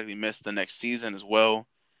will most likely miss the next season as well.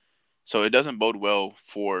 So it doesn't bode well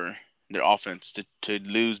for their offense to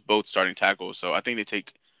lose both starting tackles. So I think they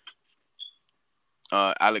take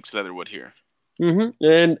Alex Leatherwood here. Mm-hmm.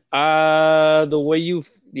 And the way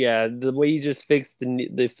you just fixed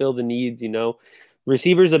they fill the needs.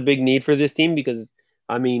 Receivers a big need for this team because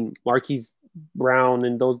I mean Marquise Brown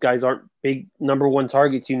and those guys aren't big number one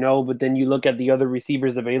targets. But then you look at the other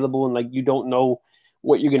receivers available and like you don't know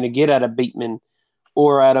what you're gonna get out of Bateman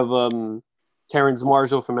or out of Terrence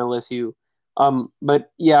Marshall from LSU.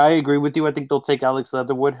 But yeah, I agree with you. I think they'll take Alex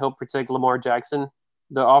Leatherwood, help protect Lamar Jackson.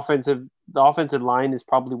 The offensive line is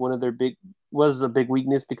probably one of their big was a big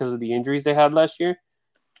weakness because of the injuries they had last year.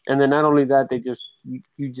 And then not only that, they just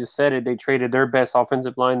you just said it, they traded their best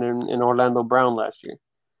offensive line in Orlando Brown last year.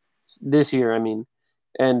 This year, I mean,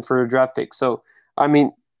 and for a draft pick. So I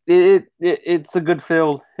mean, it's a good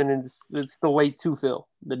fill, and it's the way to fill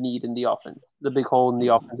the need in the offense, the big hole in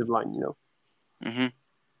the offensive line. Mm-hmm.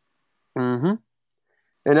 Mm-hmm.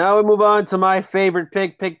 And now we move on to my favorite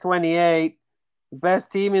pick 28,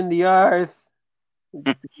 best team in the earth. We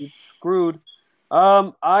get to keep screwed.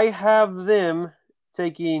 I have them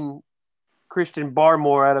taking Christian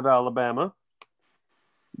Barmore out of Alabama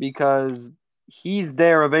because he's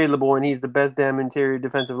there available and he's the best damn interior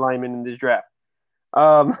defensive lineman in this draft.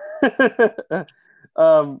 Um,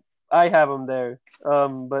 um, I have him there.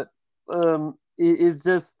 But it's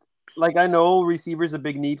just like I know receivers a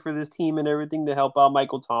big need for this team and everything to help out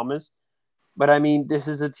Michael Thomas. But I mean, this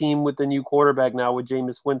is a team with a new quarterback now with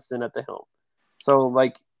Jameis Winston at the helm. So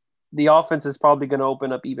like the offense is probably going to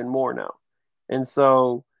open up even more now. And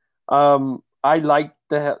so I like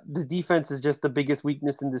the defense is just the biggest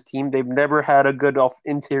weakness in this team. They've never had a good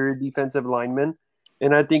interior defensive lineman,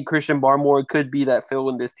 and I think Christian Barmore could be that fill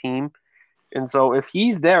in this team. And so if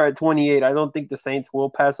he's there at 28, I don't think the Saints will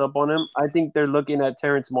pass up on him. I think they're looking at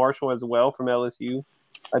Terrence Marshall as well from LSU.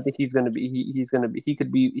 I think he's going to be he's going to be he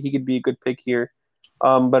could be a good pick here.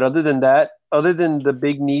 But other than that, other than the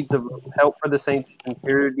big needs of help for the Saints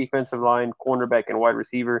interior defensive line, cornerback, and wide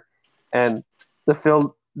receiver, and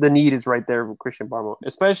the need is right there with Christian Barmore,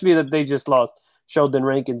 especially that they just lost Sheldon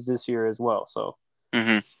Rankins this year as well. So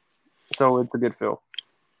Mm-hmm. so it's a good fill.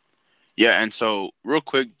 Yeah, and so real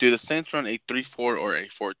quick, do the Saints run a 3-4 or a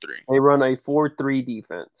 4-3? They run a 4-3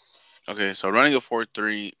 defense. Okay, so running a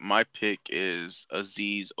 4-3, my pick is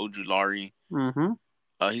Azeez Ojulari.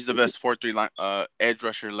 Mm-hmm. He's the best 4-3 edge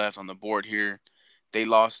rusher left on the board here. They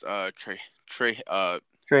lost Trey Trey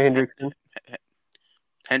Hendrickson.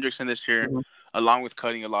 Hendrickson this year, Mm-hmm. along with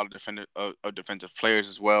cutting a lot of defensive players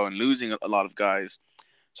as well and losing a lot of guys.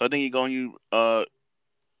 So I think you go and you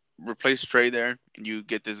replace Trey there. And you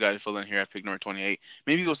get this guy to fill in here at pick number 28.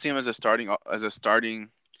 Maybe you'll see him as a starting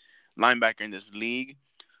linebacker in this league,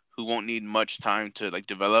 who won't need much time to like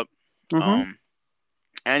develop. Mm-hmm.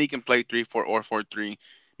 And he can play 3-4 or 4-3.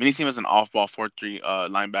 Many see him as an off-ball 4-3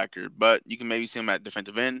 linebacker, but you can maybe see him at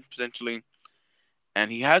defensive end potentially. And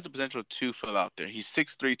he has the potential to fill out there. He's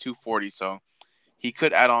 6'3", 240, so he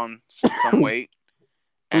could add on some weight.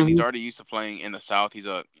 And he's Mm-hmm. already used to playing in the South. He's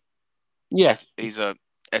a Yeah.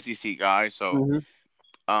 SEC guy, so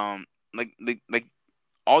Mm-hmm. like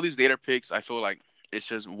all these data picks, I feel like it's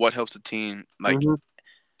just what helps the team Mm-hmm.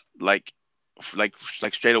 like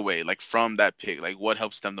like straight away, like from that pick, like what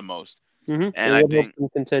helps them the most. Mm-hmm. And And I what helps think them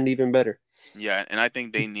contend even better. I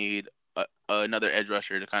think they need another edge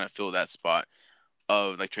rusher to kind of fill that spot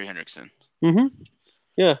of like Trey Hendrickson. Mm-hmm.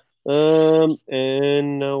 Yeah.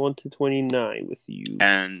 And now on to 29 with you.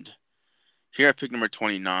 And here at pick number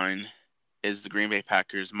 29 is the Green Bay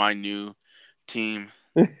Packers, my new team,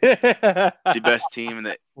 the best team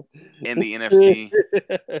in the NFC.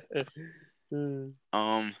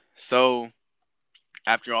 So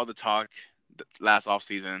after all the talk last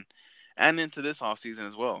offseason and into this offseason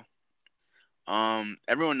as well,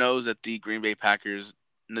 everyone knows that the Green Bay Packers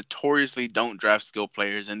notoriously don't draft skill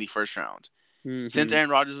players in the first round. Since Mm-hmm. Aaron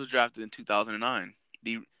Rodgers was drafted in 2009,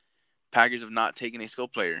 the Packers have not taken a skill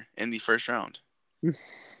player in the first round.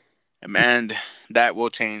 And that will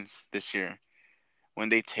change this year when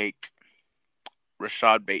they take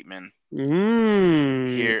Rashad Bateman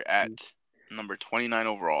Mm. here at number 29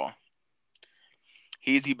 overall.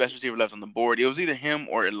 He's the best receiver left on the board. It was either him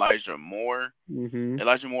or Elijah Moore. Mm-hmm.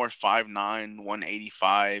 Elijah Moore, 5'9",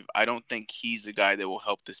 185. I don't think he's the guy that will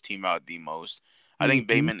help this team out the most. I think Mm-hmm.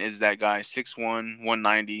 Bateman is that guy, 6'1",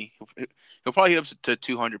 190. He'll probably get up to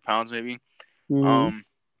 200 pounds maybe. Mm-hmm. Um,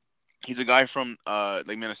 he's a guy from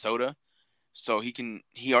like Minnesota, so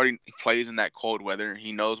he already plays in that cold weather.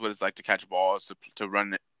 He knows what it's like to catch balls, to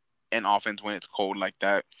run an offense when it's cold like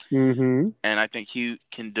that. Mm-hmm. And I think he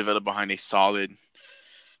can develop behind a solid,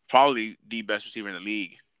 probably the best receiver in the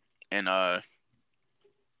league, and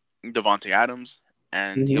Devontae Adams,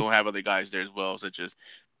 and Mm-hmm. he'll have other guys there as well, such as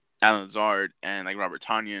Alan Lazard and like Robert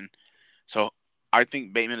Tonyan. So I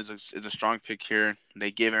think Bateman is a strong pick here.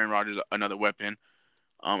 They give Aaron Rodgers another weapon.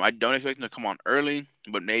 I don't expect him to come on early,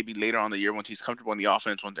 but maybe later on in the year once he's comfortable in the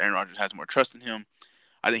offense, once Aaron Rodgers has more trust in him,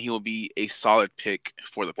 I think he will be a solid pick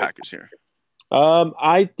for the Packers here.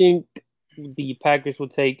 I think the Packers will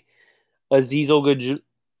take Aziz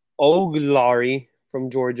Oglari from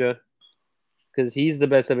Georgia because he's the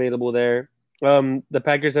best available there. The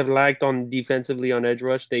Packers have lacked on defensively on edge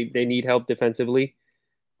rush. They need help defensively.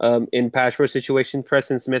 In pass rush situation,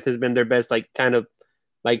 Preston Smith has been their best like kind of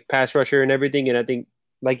like pass rusher and everything. And I think,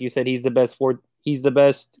 like you said, he's the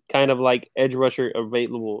best kind of like edge rusher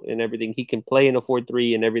available and everything. He can play in a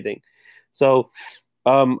 4-3 and everything. So,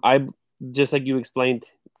 I just like you explained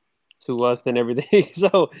to us and everything.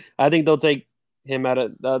 So I think they'll take him out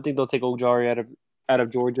of. I think they'll take Ojari out of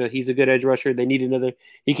Georgia. He's a good edge rusher. They need another.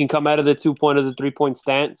 He can come out of the 2 point or the 3 point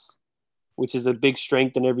stance, which is a big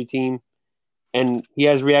strength in every team. And he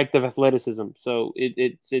has reactive athleticism, so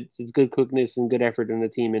it's good quickness and good effort in the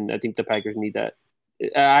team, and I think the Packers need that.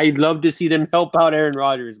 I'd love to see them help out Aaron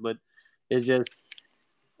Rodgers, but it's just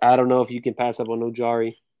I don't know if you can pass up on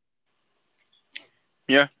Ojari.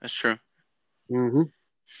 Yeah, that's true. Mm-hmm.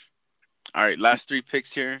 All right, last three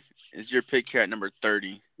picks here is your pick here at number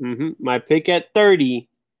 30. Mm-hmm. My pick at 30.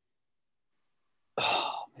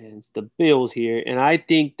 Oh man, it's the Bills here, and I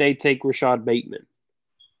think they take Rashad Bateman.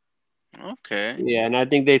 Okay. Yeah, and I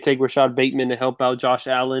think they take Rashad Bateman to help out Josh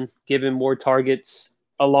Allen, give him more targets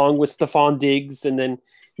along with Stephon Diggs, and then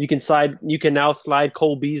you can now slide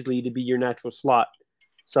Cole Beasley to be your natural slot.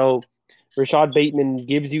 So Rashad Bateman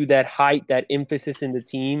gives you that height, that emphasis in the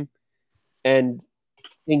team, and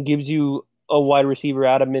gives you a wide receiver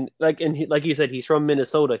out of like you said, he's from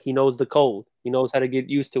Minnesota. He knows the cold. He knows how to get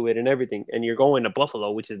used to it and everything. And you're going to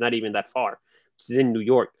Buffalo, which is not even that far. Which is in New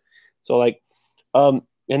York. So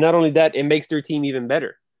and not only that, it makes their team even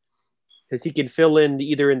better because he can fill in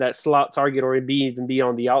either in that slot target or even be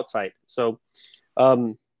on the outside. So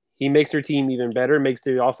he makes their team even better, makes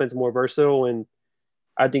the offense more versatile, and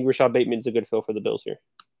I think Rashad Bateman's a good fill for the Bills here.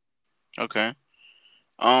 Okay.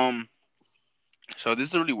 So this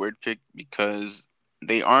is a really weird pick because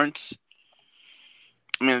they aren't.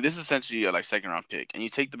 I mean, this is essentially a like second round pick, and you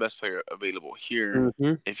take the best player available here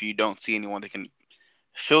Mm-hmm. if you don't see anyone that can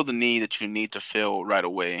fill the need that you need to fill right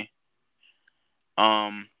away.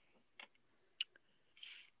 Um,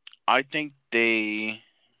 I think they.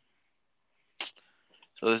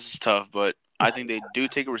 So this is tough, but I think they do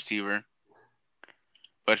take a receiver.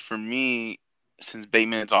 But for me, since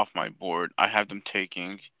Bateman is off my board, I have them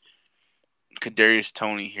taking Kadarius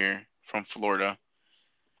Toney here from Florida.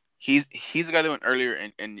 He's a guy that went earlier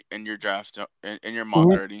in your draft in your mock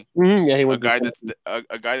Mm-hmm. already. Mm-hmm. Yeah, he A went guy to. that's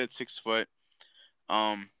a guy that's 6 foot.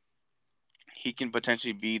 Um, he can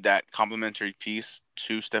potentially be that complementary piece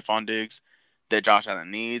to Stephon Diggs that Josh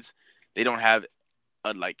Allen needs. They don't have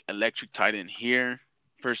a like electric tight end here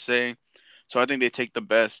per se, so I think they take the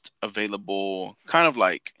best available kind of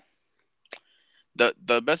like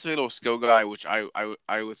the best available skill guy, which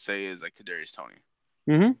I would say is like Kadarius Toney.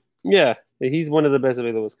 Mm-hmm. Yeah, he's one of the best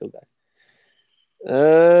available skill guys.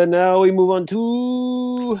 Now we move on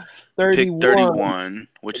to Pick 31. 31,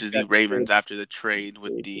 which is the Exactly. Ravens after the trade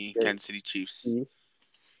with the Kansas City Chiefs.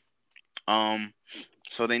 Um,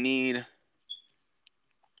 so they need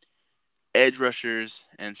edge rushers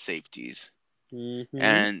and safeties. Mm-hmm.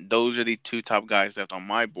 And those are the two top guys left on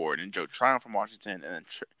my board. And Joe Tryon from Washington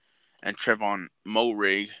and Trevon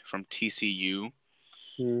Moehrig from TCU.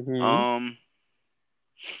 Mm-hmm. Um,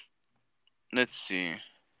 let's see.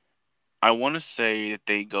 I want to say that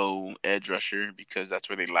they go edge rusher because that's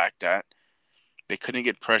where they lacked at. They couldn't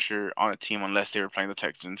get pressure on a team unless they were playing the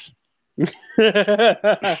Texans.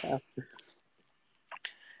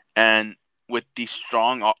 And with the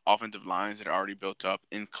strong offensive lines that are already built up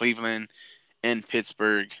in Cleveland, in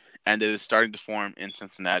Pittsburgh, and that is starting to form in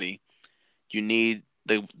Cincinnati, you need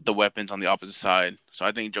the weapons on the opposite side. So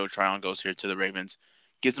I think Joe Tryon goes here to the Ravens,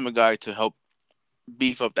 gives him a guy to help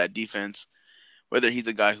beef up that defense. Whether he's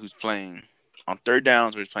a guy who's playing on third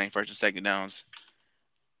downs or he's playing first and second downs,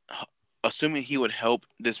 assuming he would help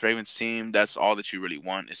this Ravens team, that's all that you really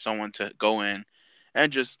want is someone to go in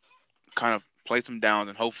and just kind of play some downs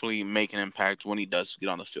and hopefully make an impact when he does get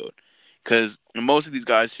on the field. Because most of these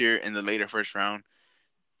guys here in the later first round,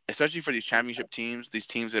 especially for these championship teams, these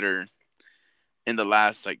teams that are in the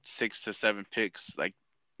last like 6 to 7 picks, like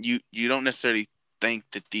you don't necessarily think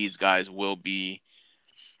that these guys will be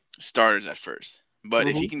starters at first. But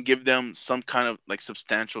if he Mm-hmm. can give them some kind of like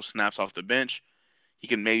substantial snaps off the bench, he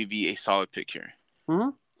can maybe be a solid pick here. Mm-hmm.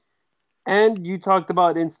 And you talked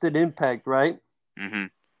about instant impact, right? Mm-hmm.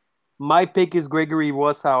 My pick is Gregory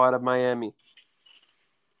Rousseau out of Miami.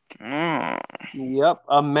 Oh. Yep.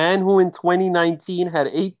 A man who in 2019 had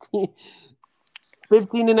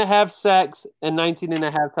 15 and a half sacks and 19 and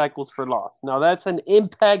a half tackles for loss. Now, that's an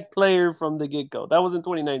impact player from the get go. That was in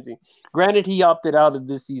 2019. Granted, he opted out of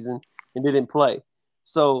this season and didn't play.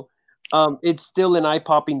 So it's still an eye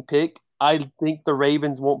popping pick. I think the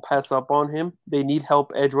Ravens won't pass up on him. They need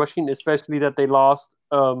help edge rushing, especially that they lost,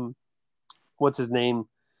 what's his name,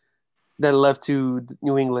 that left to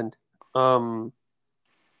New England. Oh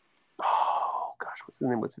gosh, what's his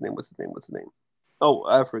name? Oh,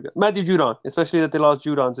 I forgot. Matthew Judon, especially that they lost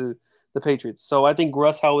Judon to the Patriots. So I think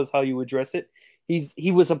Russ Howe is how you address it.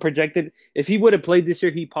 He was a projected. If he would have played this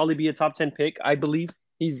year, he'd probably be a top 10 pick. I believe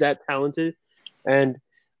he's that talented, and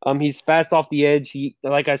he's fast off the edge. He,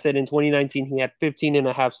 like I said, in 2019, he had 15 and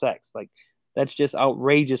a half sacks. Like that's just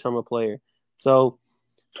outrageous from a player. So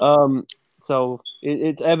um,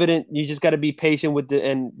 it's evident you just got to be patient with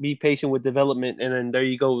be patient with development, and then there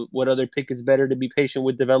you go. What other pick is better to be patient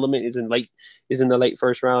with development is in the late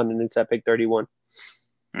first round, and it's at pick 31.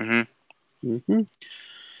 Mm-hmm. Mm-hmm.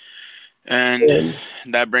 And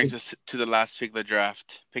And that brings us to the last pick of the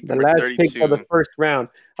draft, pick the number last pick of the 32. first round.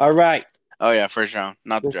 All right, Oh yeah, first round,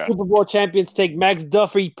 not the the draft. Super Bowl champions take Max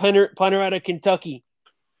Duffy, punter out of Kentucky.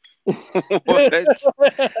 What?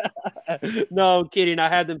 No, I'm kidding. I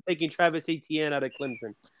had them taking Travis Etienne out of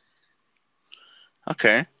Clemson.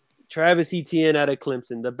 Okay. Travis Etienne out of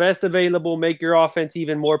Clemson. The best available, make your offense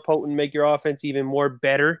even more potent, make your offense even more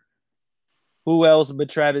better. Who else but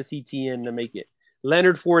Travis Etienne to make it?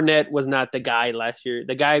 Leonard Fournette was not the guy last year.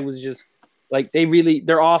 The guy was just like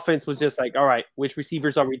their offense was just like, all right, which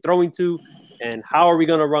receivers are we throwing to and how are we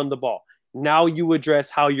going to run the ball? Now you address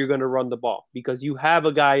how you're going to run the ball because you have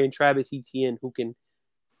a guy in Travis Etienne who can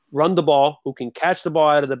run the ball, who can catch the ball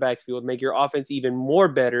out of the backfield, make your offense even more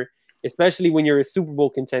better, especially when you're a Super Bowl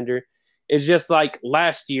contender. It's just like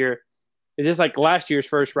last year. It's just like last year's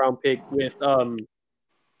first round pick with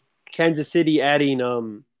Kansas City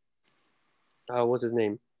adding what's his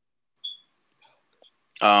name?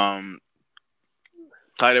 Clyde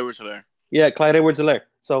Edwards-Helaire. Yeah, Clyde Edwards-Helaire.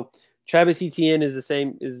 So Travis Etienne is the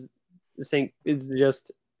same. It's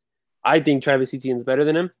just I think Travis Etienne is better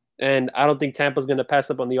than him, and I don't think Tampa's going to pass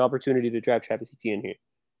up on the opportunity to draft Travis Etienne here.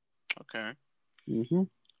 Okay. Mm-hmm.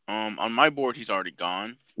 On my board, he's already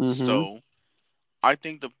gone. Mm-hmm. So I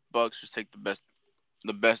think the Bucks should take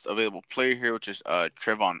the best available player here, which is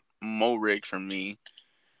Trevon Moehrig for me.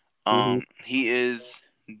 He is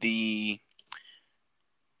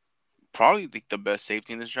probably the best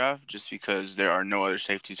safety in this draft, just because there are no other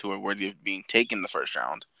safeties who are worthy of being taken in the first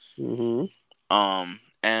round. Mm-hmm.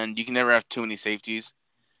 And you can never have too many safeties.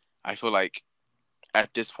 I feel like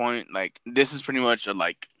at this point, like this is pretty much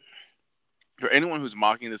for anyone who's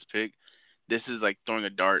mocking this pick, this is like throwing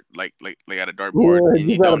a dart, like at a dartboard, Yeah, and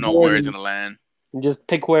you just out don't of know where board it's gonna land. and just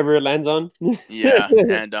pick whoever it lands on. Yeah,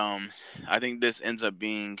 and I think this ends up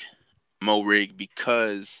being Moehrig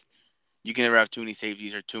because you can never have too many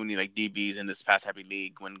safeties or too many like DBs in this pass happy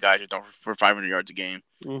league when guys are throwing for 500 yards a game.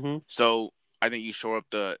 Mm-hmm. So I think you shore up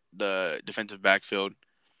the defensive backfield,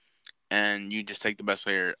 and you just take the best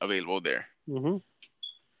player available there. Mm-hmm.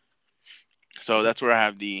 So that's where I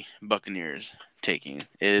have the Buccaneers taking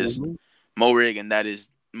is Mm-hmm. Moehrig, and that is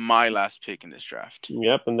my last pick in this draft.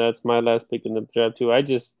 Yep, and that's my last pick in the draft too. I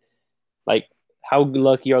just like how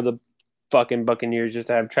lucky are the fucking Buccaneers just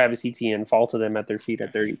to have Travis Etienne fall to them at their feet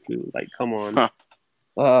at 32. Like, come on.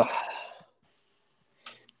 Huh.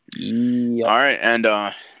 Yep. All right, and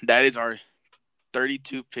that is our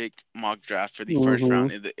 32 pick mock draft for the first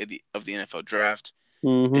round of the NFL draft.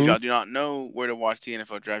 Mm-hmm. If y'all do not know where to watch the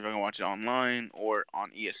NFL draft, y'all can watch it online or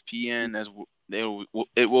on ESPN, as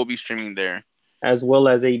it will be streaming there, as well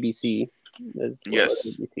as ABC.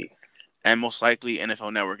 And most likely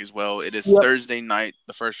NFL Network as well. It is Thursday night,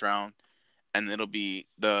 the first round, and it'll be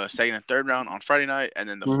the second and third round on Friday night, and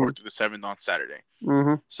then the Mm-hmm. fourth through the seventh on Saturday.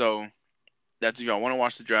 Mm-hmm. So that's if y'all want to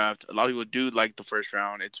watch the draft. A lot of people do like the first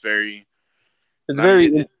round. It's very, It's I mean, very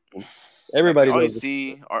it like everybody all you loves it.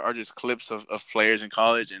 see are just clips of players in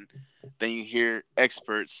college, and then you hear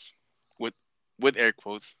experts with air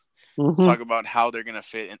quotes Mm-hmm. talk about how they're gonna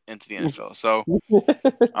fit into the NFL. So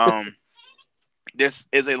this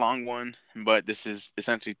is a long one, but this is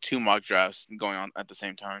essentially two mock drafts going on at the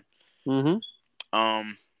same time. Mm-hmm.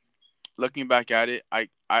 Um, Looking back at it, I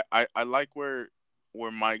like where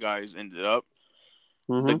my guys ended up.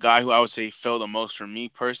 The Mm-hmm. guy who I would say fell the most for me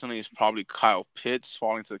personally is probably Kyle Pitts,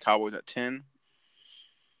 falling to the Cowboys at 10.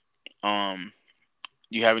 Um,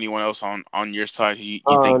 do you have anyone else on your side who you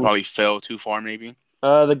think Um, probably fell too far, maybe?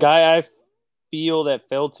 the guy I feel that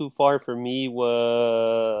fell too far for me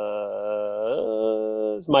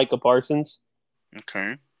was Micah Parsons,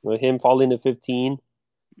 Okay. with him falling to 15.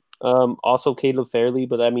 Also Caleb Fairley,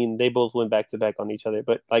 but I mean they both went back to back on each other.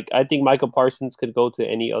 But like I think Micah Parsons could go to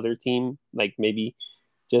any other team, like maybe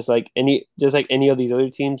just like any of these other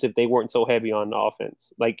teams if they weren't so heavy on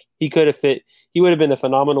offense. Like he would have been a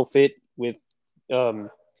phenomenal fit with um,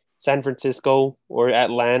 San Francisco or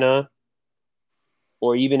Atlanta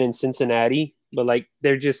or even in Cincinnati. But like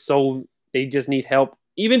they just need help.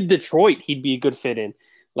 Even Detroit, he'd be a good fit in.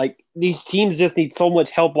 Like these teams just need so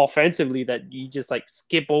much help offensively that you just like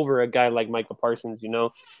skip over a guy like Michael Parsons, you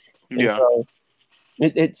know. And Yeah. so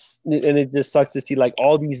it just sucks to see like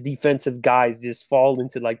all these defensive guys just fall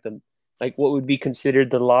into like what would be considered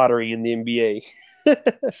the lottery in the NBA.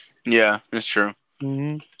 Yeah, that's true.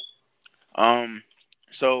 Mm-hmm.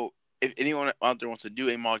 So if anyone out there wants to do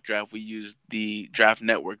a mock draft, we use the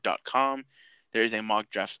draftnetwork.com. There is a mock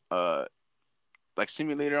draft like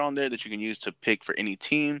simulator on there that you can use to pick for any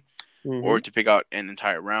team Mm-hmm. or to pick out an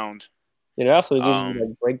entire round. It also gives you Um,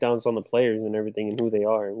 like breakdowns on the players and everything and who they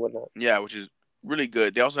are and whatnot. yeah, which is really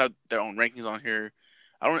good. They also have their own rankings on here.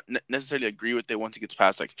 I don't necessarily agree with it once it gets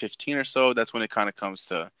past like 15 or so. That's when it kind of comes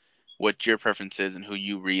to what your preference is and who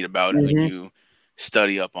you read about and who Mm-hmm. you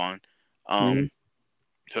study up on. Mm-hmm. Um,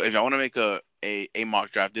 so if I want to make a mock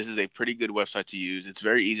draft, this is a pretty good website to use. It's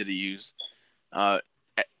very easy to use. Uh,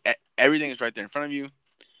 Everything is right there in front of you.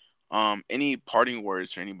 Any parting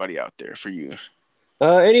words for anybody out there for you?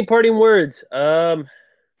 Any parting words?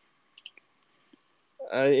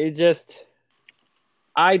 It just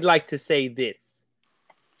I'd like to say this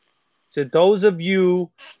to those of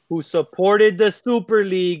you who supported the Super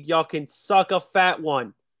League. Y'all can suck a fat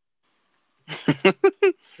one.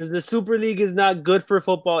 Because the Super League is not good for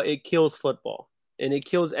football. It kills football. And it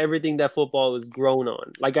kills everything that football is grown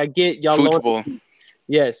on. Like, I get y'all Football.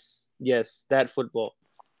 Yes, that football.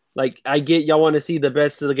 Like, I get y'all want to see the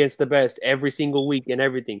best against the best every single week and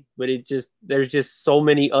everything. But there's just so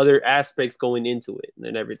many other aspects going into it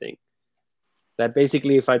and everything. That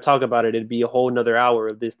basically, if I talk about it, it'd be a whole nother hour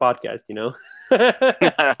of this podcast, you know?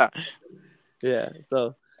 Yeah.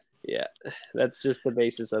 So, yeah, that's just the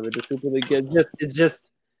basis of it. The Super League, it's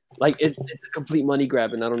just like it's a complete money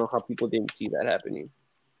grab, and I don't know how people didn't see that happening.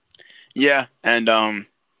 Yeah, and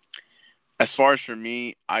as far as for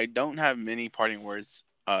me, I don't have many parting words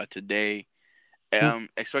today.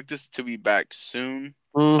 Expect us to be back soon.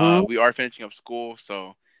 Mm-hmm. We are finishing up school,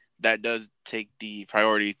 so that does take the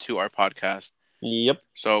priority to our podcast. Yep.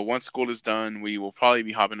 So once school is done, we will probably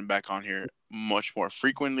be hopping back on here much more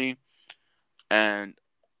frequently. And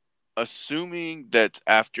assuming that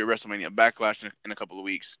after WrestleMania Backlash in a couple of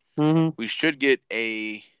weeks, Mm-hmm. we should get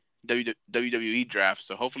a WWE draft.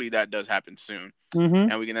 So hopefully that does happen soon. Mm-hmm.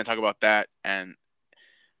 And we can then talk about that and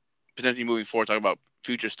potentially moving forward, talk about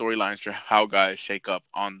future storylines for how guys shake up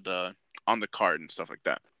on the card and stuff like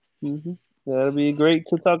that. Mm-hmm. That'll be great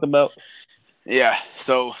to talk about. Yeah.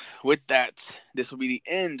 So with that, this will be the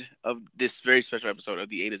end of this very special episode of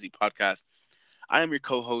the A to Z podcast. I am your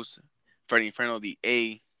co-host, Freddie Inferno, the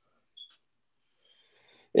A.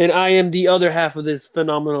 And I am the other half of this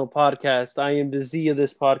phenomenal podcast. I am the Z of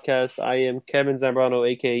this podcast. I am Kevin Zambrano,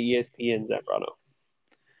 aka ESPN Zambrano.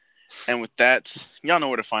 And with that, y'all know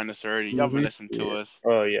where to find us already. Y'all been listening to us.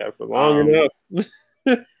 Oh yeah, for long enough.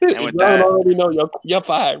 And with that, already know you're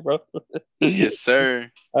fired, bro. yes, sir.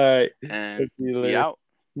 All right. And See you we later. out.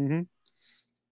 Mm-hmm.